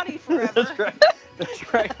my body forever. That's right.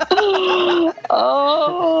 That's right.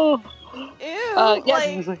 Oh. Ew!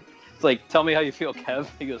 yes. It's like, tell me how you feel, Kev.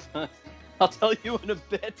 He goes, huh, I'll tell you in a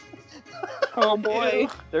bit. Oh boy.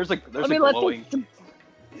 There's a Let me let glowing, this.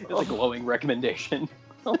 there's a glowing recommendation.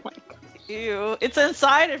 Oh my god. Ew! It's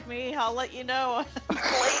inside of me. I'll let you know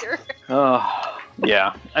later. Oh,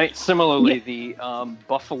 yeah. Similarly, the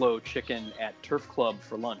buffalo chicken at Turf Club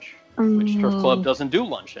for lunch, which Turf Club doesn't do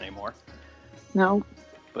lunch anymore. No.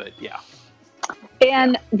 But yeah,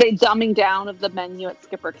 And the dumbing down of the menu at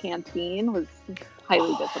Skipper Canteen was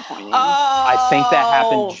highly disappointing. I think that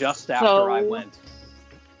happened just after I So- went.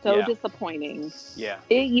 So yeah. disappointing. Yeah.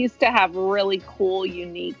 It used to have really cool,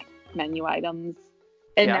 unique menu items.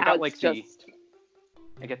 And Yeah, I now got, it's like, just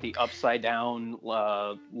I get the upside down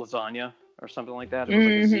lasagna or something like that. It was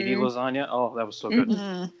like a ziti Mhm. lasagna. Oh, that was so good.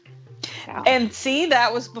 Mhm. yeah, And see,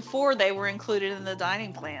 that was before they were included in the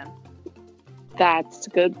dining plan. that's a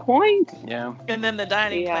good point. Yeah. And then the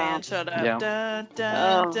dining Yeah. plan showed up. Yeah. Dun,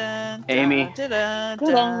 dun, Oh. dun, Amy. dun, dun,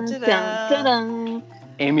 Ta-da, dun, dun, dun, ta-da.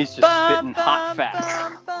 Amy's just Bum, spitting hot bum, facts.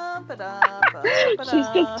 bum, bum, ba-da, bum, She's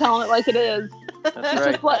ba-da. just telling it like it is. That's Just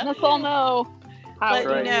right. letting us all know how Let it you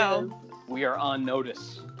really know. We are on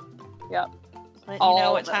notice. Yep. Let you All know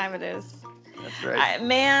of what it. time it is. That's right.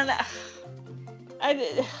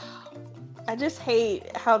 I just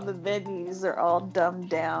hate how the menus are all dumbed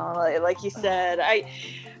down. Like you said,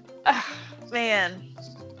 Man.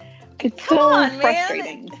 It's Come so on, man.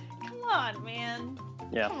 frustrating. Come on, man.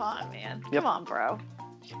 Yeah. Come on, man. Yep. Come on, bro.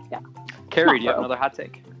 Carrie, do you have bro. another hot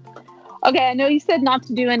take? Okay, I know you said not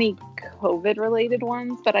to do any COVID-related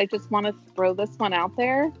ones, but I just want to throw this one out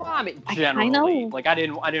there. Well, I mean, I generally, kinda- like I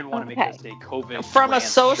didn't want to Okay. make this a COVID From a rant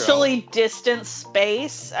socially distanced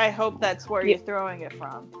space, I hope that's where Yeah. you're throwing it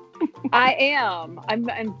from. I am.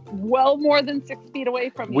 I'm well more than 6 feet away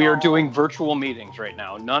from show. you. We are doing virtual meetings right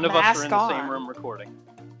now. None of us are in the Mask same on. room recording.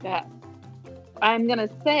 Yeah. I'm gonna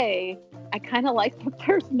say I kind of like that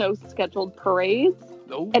there's no scheduled parades.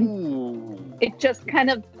 Ooh, It just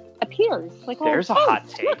kind of appears like there's a oh, hot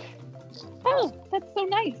take. Oh, that's so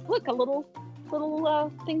nice. Look, a little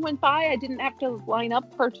thing went by. I didn't have to line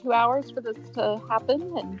up for 2 hours for this to happen,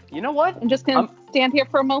 and You know what? I'm just gonna stand here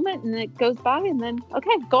for a moment, and it goes by, and then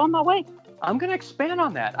okay, go on my way. I'm going to expand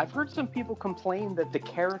on that. I've heard some people complain that the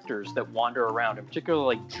characters that wander around, in particular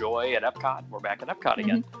like Joy at Epcot, we're back at Epcot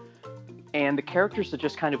again, and the characters that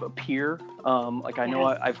just kind of appear, like I know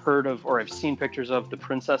Yes. I've heard of, or I've seen pictures of the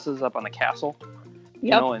princesses up on the castle, you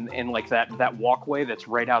Yep. know, and like that walkway that's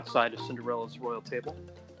right outside of Cinderella's royal table.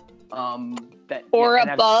 That Or and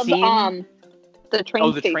I've above seen- the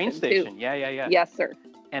train the station. train too. station. Yeah. Yes, sir.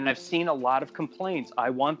 And I've seen a lot of complaints. I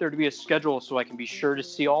want there to be a schedule so I can be sure to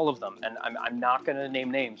see all of them. And I'm not going to name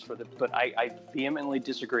names for but I vehemently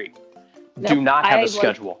disagree. Do Nope, not have I a like-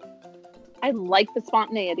 schedule. I like the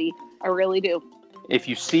spontaneity. I really do. If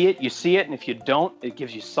you see it, you see it. And if you don't, it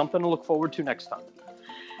gives you something to look forward to next time.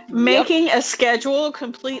 Making a schedule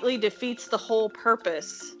completely defeats the whole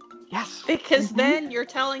purpose. Yes. Because Mhm. then you're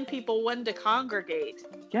telling people when to congregate.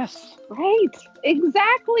 Yes. Right.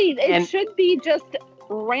 Exactly. It And- should be just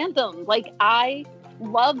random. Like, I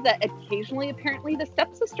love that occasionally, apparently, the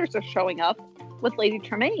stepsisters are showing up with Lady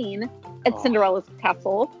Tremaine at Oh. Cinderella's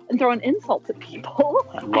castle and throwing insults at people.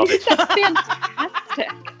 I love think it. that's fantastic.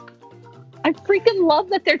 I freaking love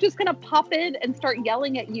that they're just going to pop in and start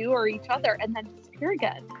yelling at you or each other and then disappear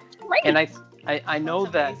again. Right. And I know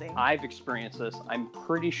That's that amazing. I've experienced this. I'm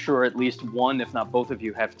pretty sure at least one, if not both of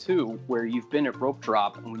you, have two, where you've been at Rope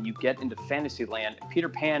Drop, and when you get into Fantasyland, Peter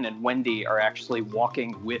Pan and Wendy are actually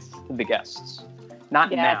walking with the guests.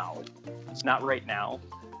 Not Yes. now, not right now,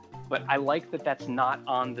 but I like that that's not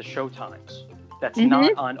on the show times. That's Mhm.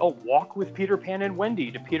 not on, walk with Peter Pan and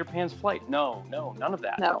Wendy to Peter Pan's flight. No, none of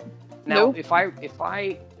that. No. Now, Nope. if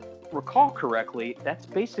I recall correctly, that's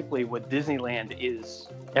basically what Disneyland is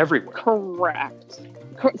everywhere. Correct.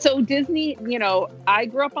 So Disney, I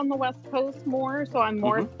grew up on the West Coast more, so I'm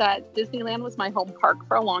more that Disneyland was my home park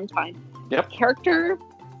for a long time. Yep. Characters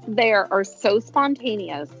there are so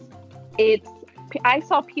spontaneous. I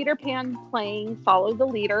saw Peter Pan playing Follow the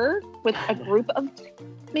Leader with a group of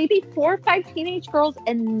maybe 4 or 5 teenage girls,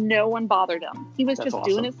 and no one bothered him. He was That's just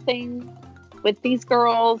doing awesome. his thing with these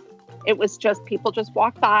girls. It was just people just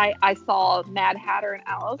walked by. I saw Mad Hatter and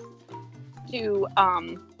Alice do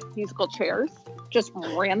musical chairs just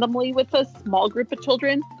randomly with a small group of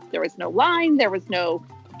children. There was no line. There was no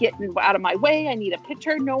getting out of my way. I need a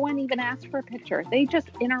picture. No one even asked for a picture. They just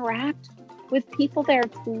interact with people there.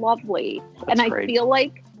 It's lovely. That's and great. I feel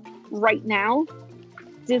like right now,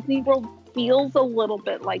 Disney World feels a little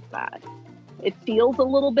bit like that. It feels a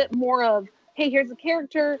little bit more of, hey, here's a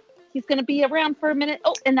character. He's going to be around for a minute.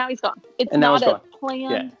 Oh, and now he's gone. It's And now not he's a gone.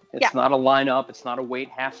 plan. Yeah, it's not a lineup. It's not a wait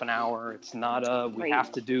half an hour. It's not a we Right.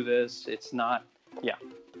 have to do this. It's not. Yeah,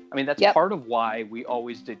 I mean that's Yep. part of why we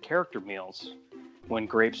always did character meals when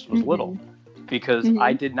Grapes was Mhm. little, because Mhm.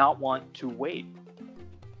 I did not want to wait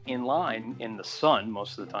in line in the sun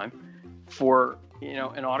most of the time for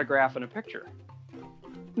an autograph and a picture.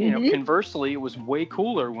 Mhm. Conversely, it was way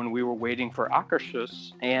cooler when we were waiting for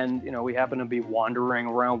Akershus and, we happened to be wandering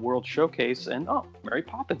around World Showcase and, Mary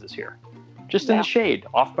Poppins is here. Just in Yeah. the shade,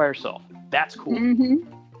 off by herself. That's cool.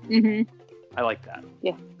 Mm-hmm. Mm-hmm. I like that.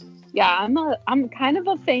 Yeah, I'm kind of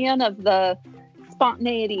a fan of the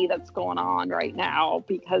spontaneity that's going on right now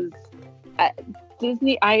because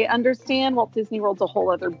I understand Walt Disney World's a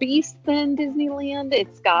whole other beast than Disneyland.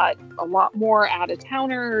 It's got a lot more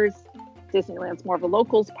out-of-towners. Disneyland's more of a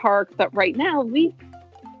locals park, but right now we've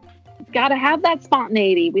got to have that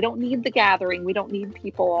spontaneity. We don't need the gathering. We don't need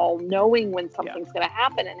people all knowing when something's going to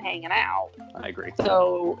happen and hanging out. I agree.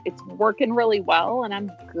 So it's working really well, and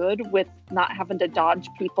I'm good with not having to dodge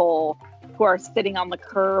people who are sitting on the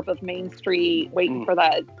curb of Main Street waiting for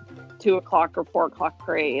that 2 o'clock or 4 o'clock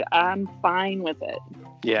parade. I'm fine with it.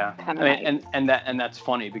 Yeah. Kinda I mean, nice. and that's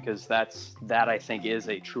funny because that I think is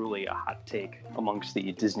truly a hot take amongst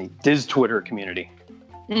the Diz Twitter community.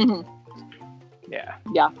 Mm-hmm. Yeah.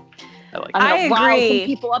 Yeah. I like I'm that. gonna I rile agree. some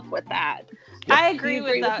people up with that. I agree you with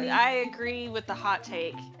agree with that. me? I agree with the hot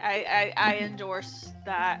take. I endorse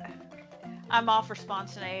that. I'm all for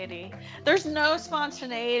spontaneity. There's no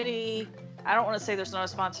spontaneity. I don't want to say there's no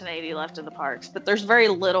spontaneity left in the parks, but there's very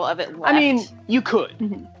little of it left. I mean, you could.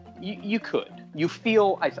 Mhm. You could. You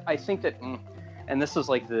feel. I think that, and this is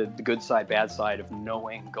like the good side, bad side of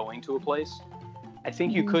knowing going to a place. I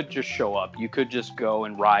think you Mhm. could just show up. You could just go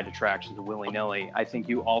and ride attractions willy-nilly. I think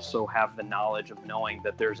you also have the knowledge of knowing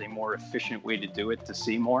that there's a more efficient way to do it to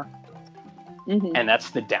see more. Mhm. And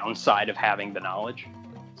that's the downside of having the knowledge.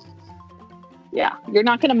 Yeah, you're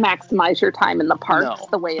not going to maximize your time in the parks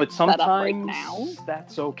the way but it's set up right sometimes now.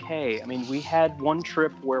 that's okay. I mean, we had one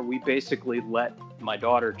trip where we basically let my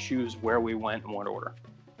daughter choose where we went in what order.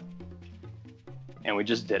 And we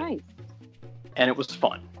just did it. Nice. And it was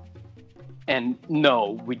fun. And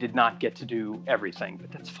no, we did not get to do everything,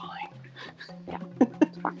 but that's fine.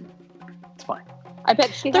 It's fine. It's fine. I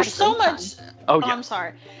bet she had there's a so great much. time. Oh, Oh, yeah. I'm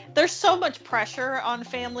sorry. There's so much pressure on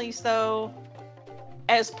families, though.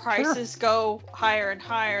 As prices go higher and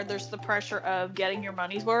higher, there's the pressure of getting your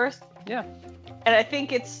money's worth. Yeah. And I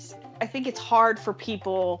think it's hard for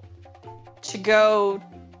people to go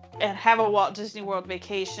and have a Walt Disney World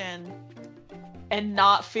vacation and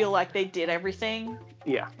not feel like they did everything.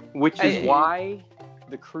 Yeah. Which is why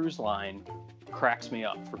the cruise line cracks me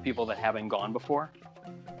up for people that haven't gone before,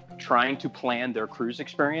 trying to plan their cruise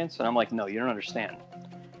experience. And I'm like, no, you don't understand.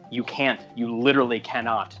 You can't. You literally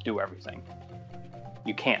cannot do everything.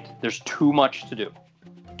 You can't. There's too much to do.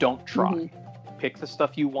 Don't try. Mhm. Pick the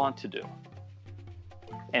stuff you want to do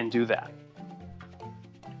and do that.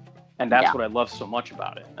 And that's Yeah. what I love so much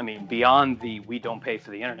about it. I mean, beyond the we don't pay for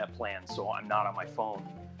the internet plan, so I'm not on my phone,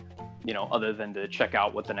 other than to check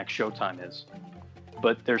out what the next showtime is.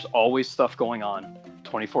 But there's always stuff going on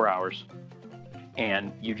 24 hours,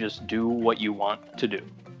 and you just do what you want to do.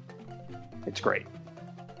 It's great.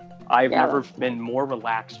 I've Yeah. never been more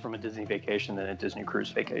relaxed from a Disney vacation than a Disney cruise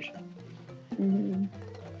vacation. Mhm.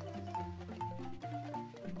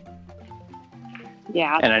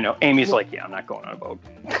 Yeah. And I know Amy's like, yeah, I'm not going on a boat.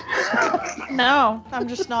 No, I'm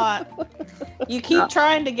just not. You keep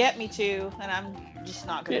trying to get me to, and I'm just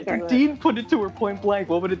not going to do it. Dean put it to her point blank.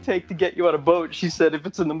 What would it take to get you on a boat? She said, if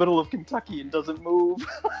it's in the middle of Kentucky and doesn't move.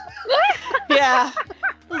 Yeah,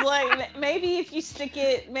 like maybe if you stick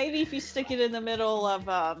it in the middle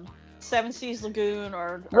of Seven Seas Lagoon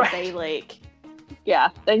or Right. Bay Lake, Yeah,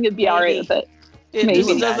 then you'd be all right Maybe. with it. it Maybe.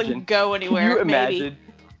 just doesn't Imagine. go Can anywhere. you imagine? Maybe.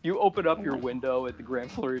 You open up your window at the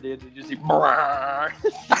Grand Floridian and you just see. I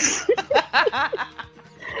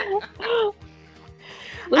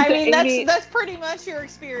Listen, mean, Amy- that's pretty much your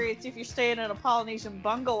experience if you're staying in a Polynesian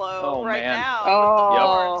bungalow Oh, right man. now.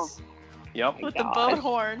 Oh. Yep. With my the God. boat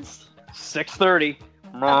horns. 6:30.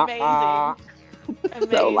 Amazing. Amazing.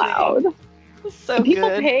 So loud. So People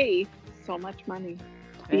good. pay so much money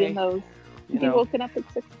to be in Hey, those. you Be know, woken up at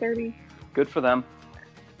 6:30. good for them.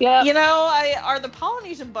 Yeah. You know, are the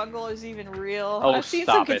Polynesian bungalows even real? Oh, I've seen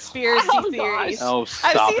stop some it. conspiracy Oh, gosh. theories. Oh, I've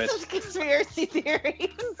stop seen it. some conspiracy theories.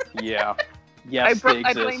 Yeah. Yes, they I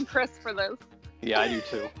exist. blame Chris for this. Yeah, I do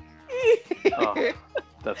too. Oh,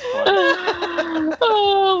 that's funny.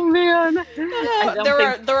 Oh man. I don't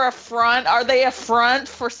think- They're a front. Are they a front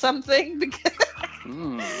for something? Because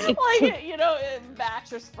Mm. like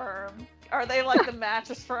mattress firm. Are they like the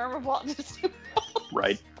mattress firm of Walt Disney?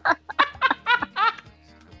 Right.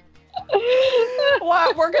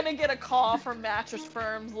 Well, we're gonna get a call from Mattress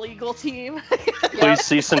Firm's legal team. Please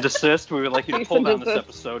cease and desist. We would like you to Cease pull and down this desist.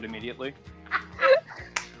 episode immediately.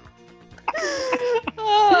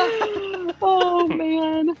 Oh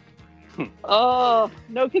man. Oh,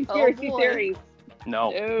 no conspiracy boy. theories.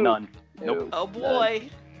 No, No. none. No. Nope. Oh boy.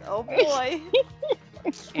 Oh boy.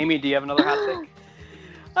 Amy, do you have another hot take?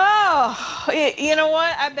 Oh, you know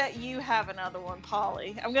what? I bet you have another one,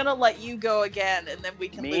 Polly. I'm gonna let you go again, and then we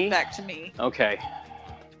can Me? loop back to me. Okay.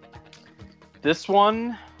 This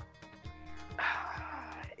one,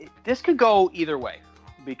 this could go either way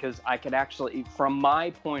because I could actually, from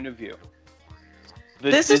my point of view,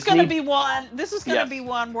 This is gonna Disney- be one. This is gonna Yes. be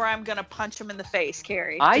one where I'm gonna punch him in the face,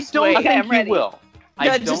 Carrie. I Just don't wait. Okay, think I'm you ready. will. I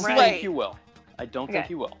No, don't just think wait. you will. I don't think Okay.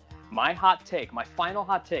 you will. My hot take, my final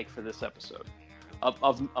hot take for this episode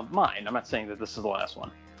of mine, I'm not saying that this is the last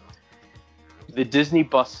one. The Disney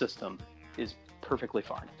bus system is perfectly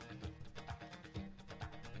fine.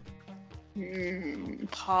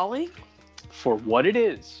 Polly, For what it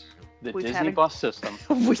is, the We've had Disney a- bus system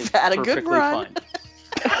we've is had a good perfectly run.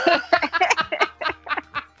 fine.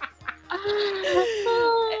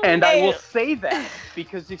 And I will Hey. say that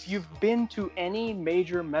because if you've been to any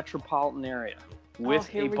major metropolitan area, with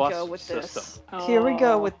here a we bus go with system. this. Here we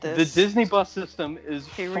go with The this. Disney bus system is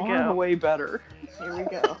Here we far and go. away better. Here we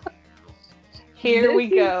go. Here we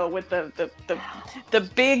This is- go with the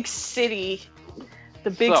big city,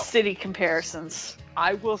 So- city comparisons.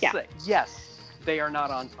 I will Yeah. say, yes, they are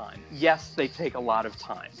not on time. Yes, they take a lot of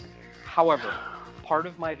time. However, part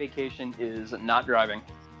of my vacation is not driving.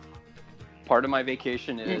 Part of my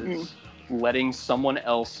vacation is letting someone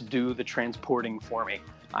else do the transporting for me.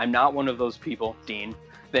 I'm not one of those people, Dean,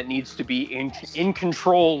 that needs to be in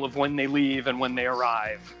control of when they leave and when they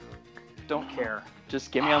arrive. Don't care.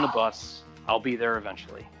 Just get me on the bus. I'll be there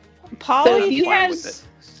eventually. Polly, if you fine has.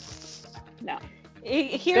 with No.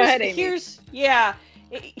 Here's ahead, Amy.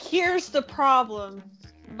 here's the problem.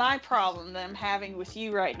 My problem that I'm having with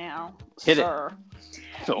you right now, Hit it. sir.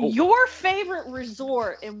 So, Your favorite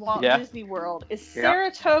resort in Walt Yeah. Disney World is Yeah.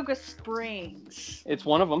 Saratoga Springs. it's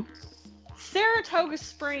one of them. Saratoga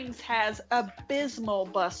Springs has abysmal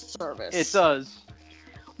bus service. It does.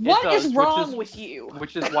 What does, is which wrong is- with you?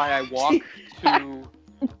 Which is why I walk to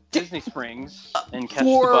Disney Springs and catch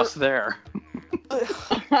For- the bus there.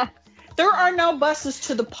 There are no buses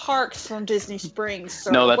to the parks from Disney Springs,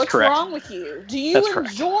 sir. No, that's What's correct. wrong with you? Do you That's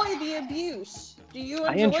correct. enjoy the abuse? Do you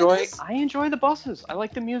I enjoy enjoy this? I enjoy the buses. I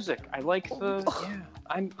like the music. I like the Oh.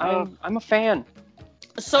 yeah. I'm a fan.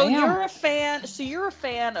 So I am. you're a fan. So you're a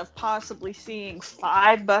fan of possibly seeing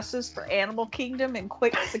 5 buses for Animal Kingdom in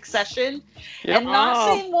quick succession, Yep. and not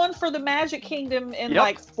Oh. seeing one for the Magic Kingdom in Yep.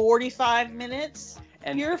 like 45 minutes.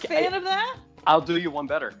 And You're a fan of that? I'll do you one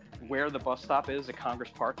better. Where the bus stop is at Congress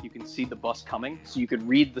Park, you can see the bus coming, so you could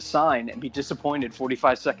read the sign and be disappointed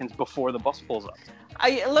 45 seconds before the bus pulls up.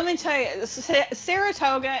 Let me tell you,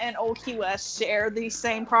 Saratoga and Old Key West share these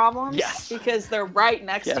same problems. Yes. Because they're right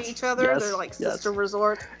next to Yes, each other. yes, They're like yes. sister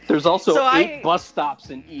resorts. There's also So 8 bus stops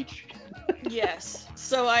in each. Yes.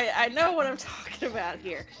 So I know what I'm talking about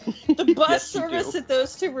here. The bus Yes, you service do. at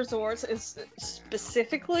those 2 resorts is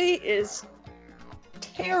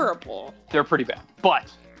terrible. They're pretty bad,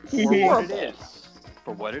 but for what Horrible.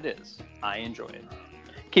 it is, I enjoy it.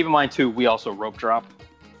 Keep in mind too, we also rope drop,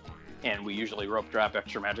 and we usually rope drop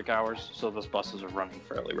extra magic hours, so those buses are running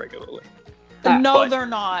fairly regularly. No, But they're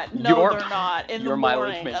not. No, your- they're not. In your the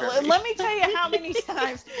mileage morning. may vary. Let me tell you how many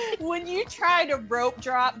times when you try to rope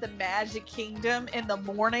drop the Magic Kingdom in the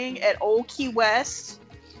morning at Old Key West,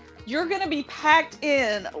 you're going to be packed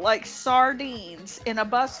in like sardines in a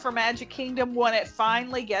bus for Magic Kingdom when it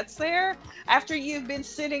finally gets there, after you've been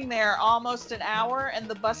sitting there almost an hour and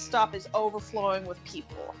the bus stop is overflowing with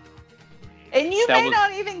people. And you That may was-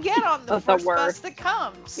 not even get on the That's the first bus worst. that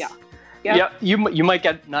comes. Yeah. Yeah, Yep. you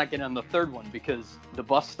might not get on the third one because the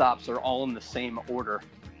bus stops are all in the same order.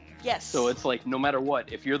 Yes. So it's like no matter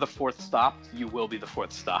what, if you're the 4th stop, you will be the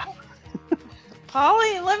 4th stop.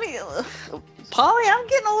 Polly, Polly, I'm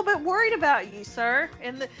getting a little bit worried about you, sir.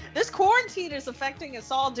 And this quarantine is affecting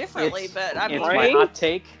us all differently, but I'm it's Right? my hot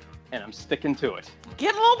take, and I'm sticking to it.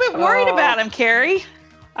 getting a little bit worried Oh. about him, Carrie.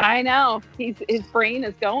 I know. His brain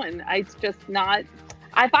is going. It's just not.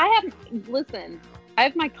 Listen, I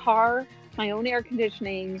have my car, my own air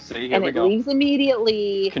conditioning, See, here and we it go. leaves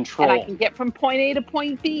immediately. Control. And I can get from point A to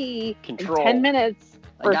point B Control. in 10 minutes.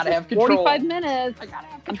 I gotta versus have control. 45 minutes. I gotta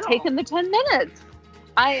have I'm control. taking the 10 minutes.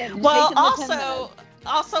 I am Well, taking the 10 minutes.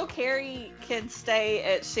 also, Carrie can stay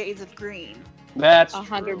at Shades of Green. That's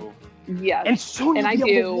 100. true. Yes. And soon And you'll I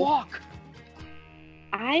be able do. to walk.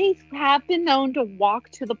 I have been known to walk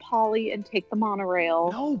to the Poly and take the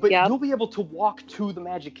monorail. No, but Yep. you'll be able to walk to the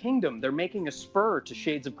Magic Kingdom. They're making a spur to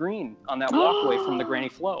Shades of Green on that walkway from the Granny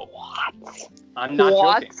Flow. What? I'm not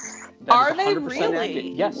What? joking. That Are is they 100% really? accurate.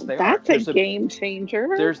 Yes, they That's are. a game changer.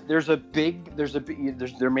 They're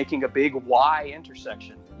making a big Y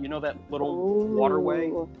intersection. You know that little waterway,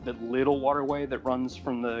 Ooh. that little waterway that runs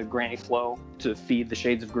from the Granny Flow to feed the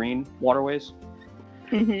Shades of Green waterways?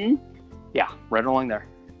 Mm-hmm. Yeah, right along there.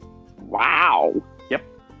 Wow. Yep.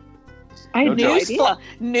 I No had no joke. idea.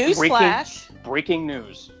 Newsflash. Breaking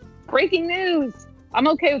news. Breaking news. I'm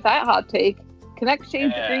okay with that hot take. Connect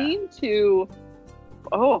Shades Yeah. of Green to,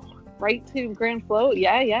 right to Grand Float.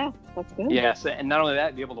 Yeah. That's good. Yes, and not only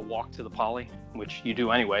that, be able to walk to the Poly, which you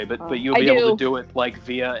do anyway, but Oh, you'll I be able to do. do it like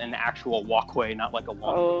via an actual walkway, not like a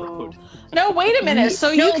long Oh. road. No, wait a minute.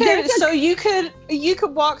 So No, you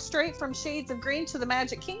could walk straight from Shades of Green to the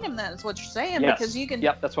Magic Kingdom. Then is what you're saying, Yes. because you can.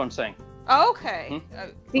 Yep, that's what I'm saying. Okay.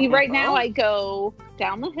 See, Mhm. right now I go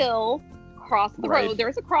down the hill, cross the Right. road.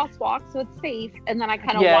 There's a crosswalk, so it's safe, and then I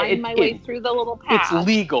kind of Yeah, wind my way through the little path. It's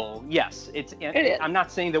legal, yes. It is. I'm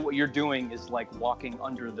not saying that what you're doing is like walking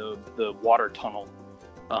under the water tunnel.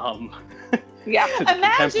 Yeah. Imagine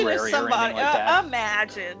if Temporary or anything somebody. like that.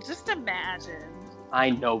 Imagine. Just imagine. I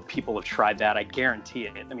know people have tried that. I guarantee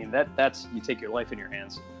it. I mean, that's you take your life in your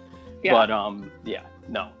hands. Yeah. But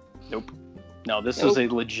nope. No, this is a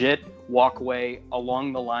legit walkway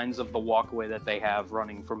along the lines of the walkway that they have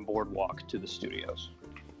running from Boardwalk to the studios.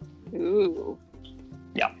 Ooh.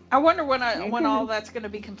 Yeah. I wonder when all that's going to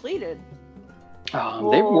be completed.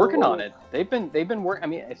 They've been working on it. They've been working. I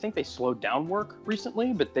mean, I think they slowed down work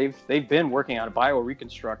recently, but they've been working on it.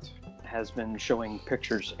 BioReconstruct has been showing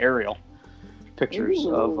aerial pictures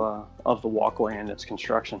of the walkway and its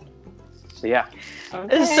construction. So yeah.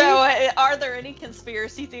 Okay. So are there any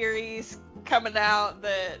conspiracy theories coming out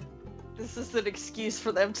that this is an excuse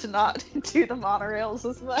for them to not do the monorails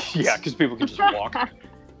as much? Yeah, because people can just walk.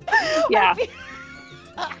 Yeah.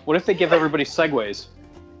 What if they give everybody segways?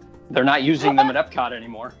 They're not using them at Epcot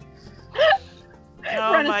anymore. Oh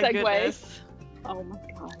Run a my Segway. goodness. Oh my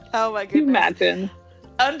god. Oh my Can you goodness. imagine?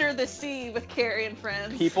 Under the sea with Carrie and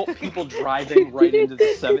friends. People driving right into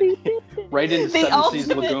the Seven Seas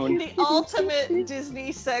Lagoon. The ultimate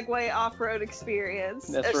Disney Segway off-road experience.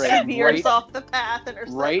 That's She right. veers off the path in her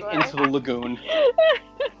Right Segway. into the lagoon.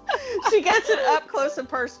 She gets an up close and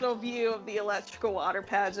personal view of the electrical water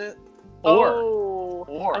pageant. Or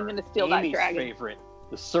I'm gonna steal Amy's that dragon. favorite,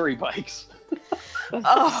 the Surrey bikes.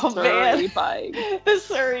 Oh Sorry, man, bike. the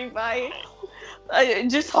Surrey bike.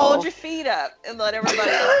 Just hold your feet up and let everybody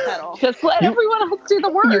else pedal. Just let everyone else do the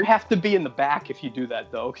work. You have to be in the back if you do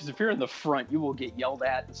that, though, because if you're in the front, you will get yelled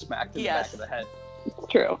at and smacked in the back of the head. It's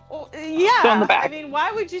true. Well, Go yeah, in the back. I mean,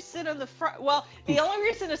 why would you sit on the front? Well, the only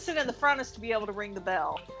reason to sit in the front is to be able to ring the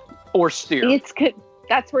bell. Or steer.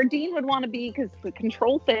 That's where Dean would want to be because the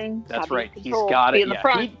control thing. That's having right. He's control, got be it. in the Yeah.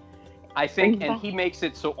 front. I think, Ring the and bell. he makes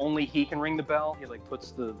it so only he can ring the bell. He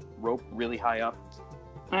puts the rope really high up.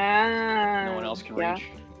 No one else can yeah. reach.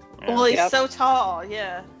 Well, he's Yep. so tall.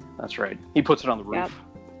 Yeah. That's right. He puts it on the roof. Yep.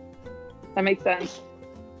 That makes sense.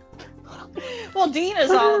 Well, Dean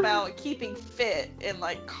is all about keeping fit and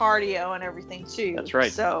cardio and everything too. That's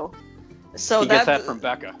right. So He gets that from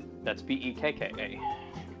Becca. That's BEKKA.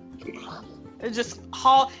 He'd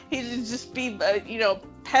just be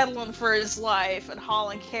pedaling for his life and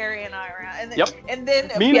hauling Carrie and I around. And then, Yep. And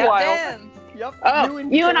then Meanwhile- Yep. Oh,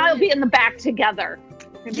 you and I will be in the back together.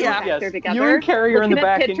 We'll be Yeah. back Yes. there together. You and Carrie are in the looking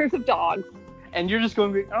at back, and, pictures of dogs. and you're just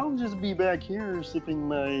going to be, I'll just be back here sipping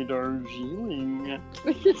my Darjeeling.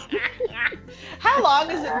 How long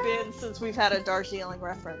has it been since we've had a Darjeeling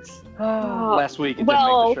reference? Last week it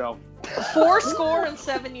well- didn't make the show.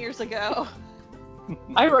 407 years ago.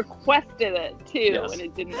 I requested it too, Yes. and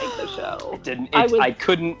it didn't make the show. It didn't. I I was-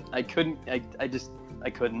 couldn't. I couldn't.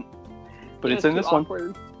 But it's in this one.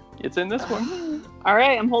 one. It's in this one. All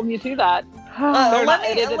right, I'm holding you to that. Better Let not me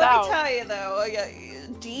edit it out. tell you though,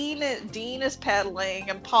 Dean is pedaling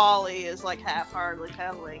and Polly is half-heartedly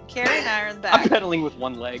pedaling. Carrie and I are in the I'm back. pedaling with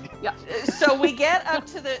one leg. So we get up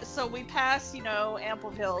to we pass,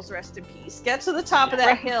 Ample Hills, rest in peace. Get to the top of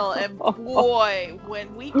that hill, and boy,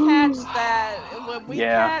 when we catch catch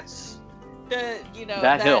the,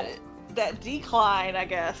 That hill. that decline, I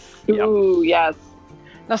guess. Yep. Ooh, yes.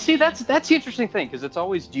 Now, see, that's the interesting thing, because it's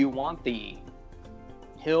always, do you want the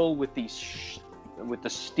hill with the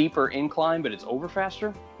steeper incline, but it's over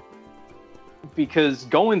faster? Because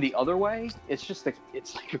going the other way, it's just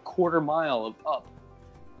it's like a quarter mile of up.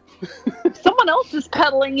 If someone else is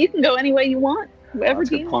pedaling, you can go any way you want. Whatever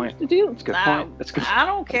That's a good Dean point. wants to do. That's a good point. That's good. I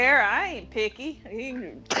don't care. I ain't picky.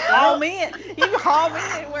 You can haul me in. You can haul me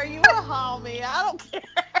anywhere you want to haul me. I don't care.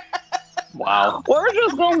 Wow. We're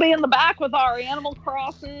just going to be in the back with our Animal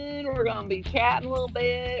Crossing. We're going to be chatting a little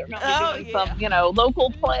bit. We're going to be doing some,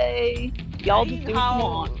 local play. Y'all just do what you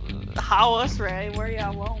want. Haul us, Ray, where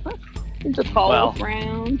y'all want. You just haul Well. us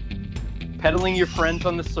around. Pedaling your friends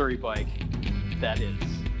on the Surrey bike, that is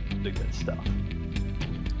the good stuff.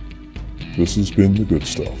 This has been The Good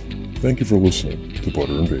Stuff. Thank you for listening to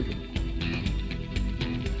Butter and Bacon.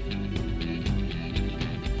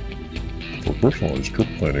 For personalized trip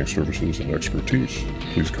planning services and expertise,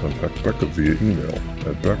 please contact Becca via email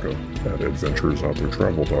at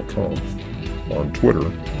becca@adventuresouttheretravel.com, on Twitter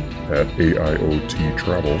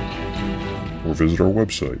 @AIOTtravel, or visit our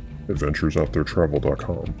website,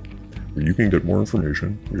 adventuresouttheretravel.com, where you can get more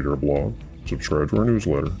information, read our blog, subscribe to our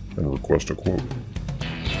newsletter, and request a quote.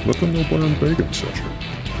 Let them know Butter and Bacon sent you.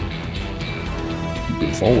 You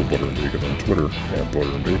can follow Butter and Bacon on Twitter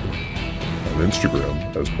 @Butter and Bacon, on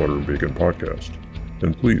Instagram as Butter and Bacon Podcast,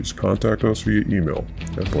 and please contact us via email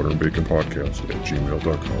at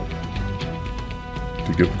butterandbaconpodcast@gmail.com.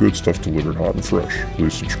 To get the good stuff delivered hot and fresh,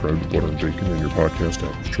 please subscribe to Butter and Bacon in your podcast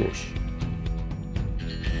app of choice.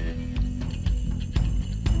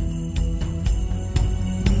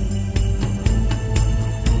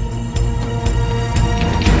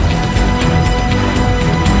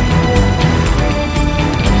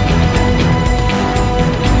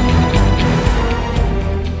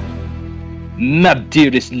 My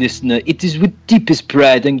dearest listener, it is with deepest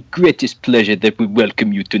pride and greatest pleasure that we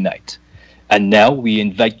welcome you tonight. And now we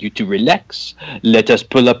invite you to relax. Let us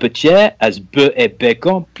pull up a chair as Beux et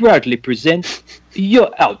Bacon proudly present your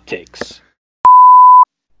outtakes.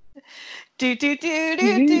 Do do do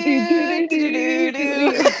do do do do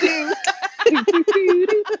do.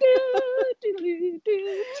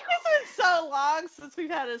 It's been so long since we've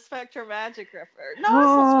had a Spectrum Magic record. No, it's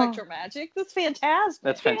not Spectrum Magic. That's Phantasmic.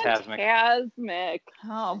 That's Phantasmic. Phantasmic.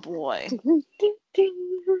 Oh boy.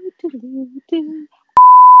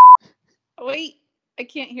 Wait, I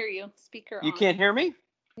can't hear you. Speaker on. You can't hear me?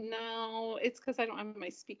 No, it's because I don't have my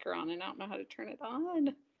speaker on and I don't know how to turn it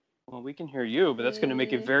on. Well, we can hear you, but that's going to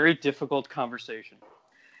make a very difficult conversation.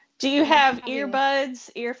 Do you have earbuds,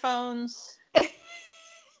 earphones?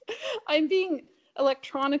 I'm being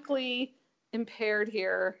electronically impaired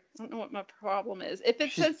here. I don't know what my problem is. If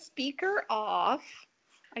it says speaker off,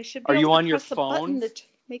 I should be Are able you to on your press the button phone? to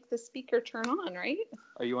make the speaker turn on, right?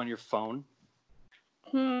 Are you on your phone?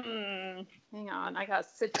 Hang on, I gotta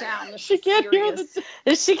sit down. She can't hear us.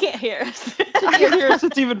 She can't hear us. She can't hear us.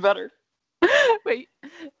 It's even better. Wait,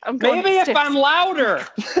 I'm going Maybe if upstairs. I'm louder.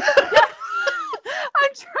 I'm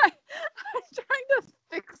trying to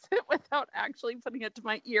fix it without actually putting it to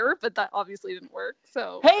my ear, but that obviously didn't work.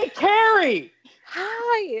 So Hey, Carrie!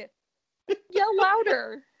 hi, yell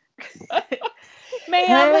louder. Ma'am.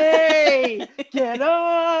 Hey, get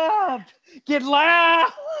up! Get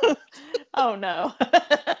loud! Oh no.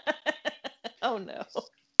 Oh no.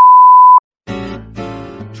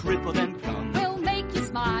 Triple then come. We'll make you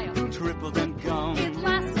smile. Triple then come. It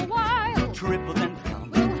lasts a while. Triple then come.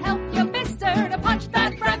 We'll help you, mister, to punch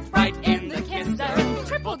that breath right in the kister.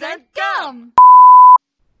 Triple Dent Gum.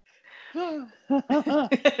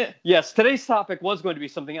 Yes, today's topic was going to be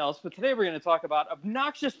something else, but today we're going to talk about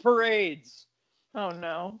obnoxious parades. Oh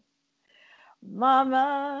no.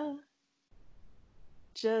 Mama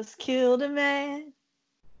just killed a man.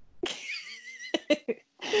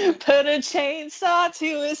 Put a chainsaw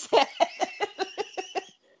to his head.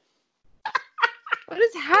 What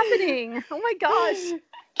is happening? Oh my gosh.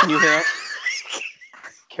 Can you hear us?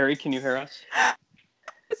 Carrie, can you hear us? I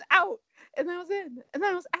was out, and then I was in, and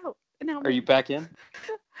then I was out, and now I'm Are you back in?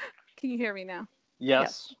 Can you hear me now?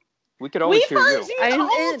 Yes. We could always We've hear heard you. you the I'm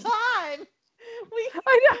whole in. time.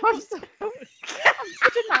 I know. I'm such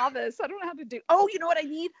a novice. I don't know how to do. Oh, you know what I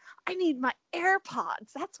need? I need my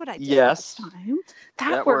AirPods. That's what I did Yes. last time.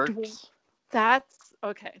 That worked. works. That's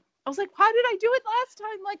okay. I was like, why did I do it last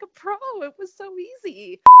time like a pro? It was so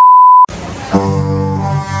easy.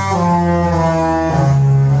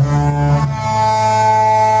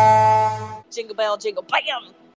 Jingle bell, jingle bam.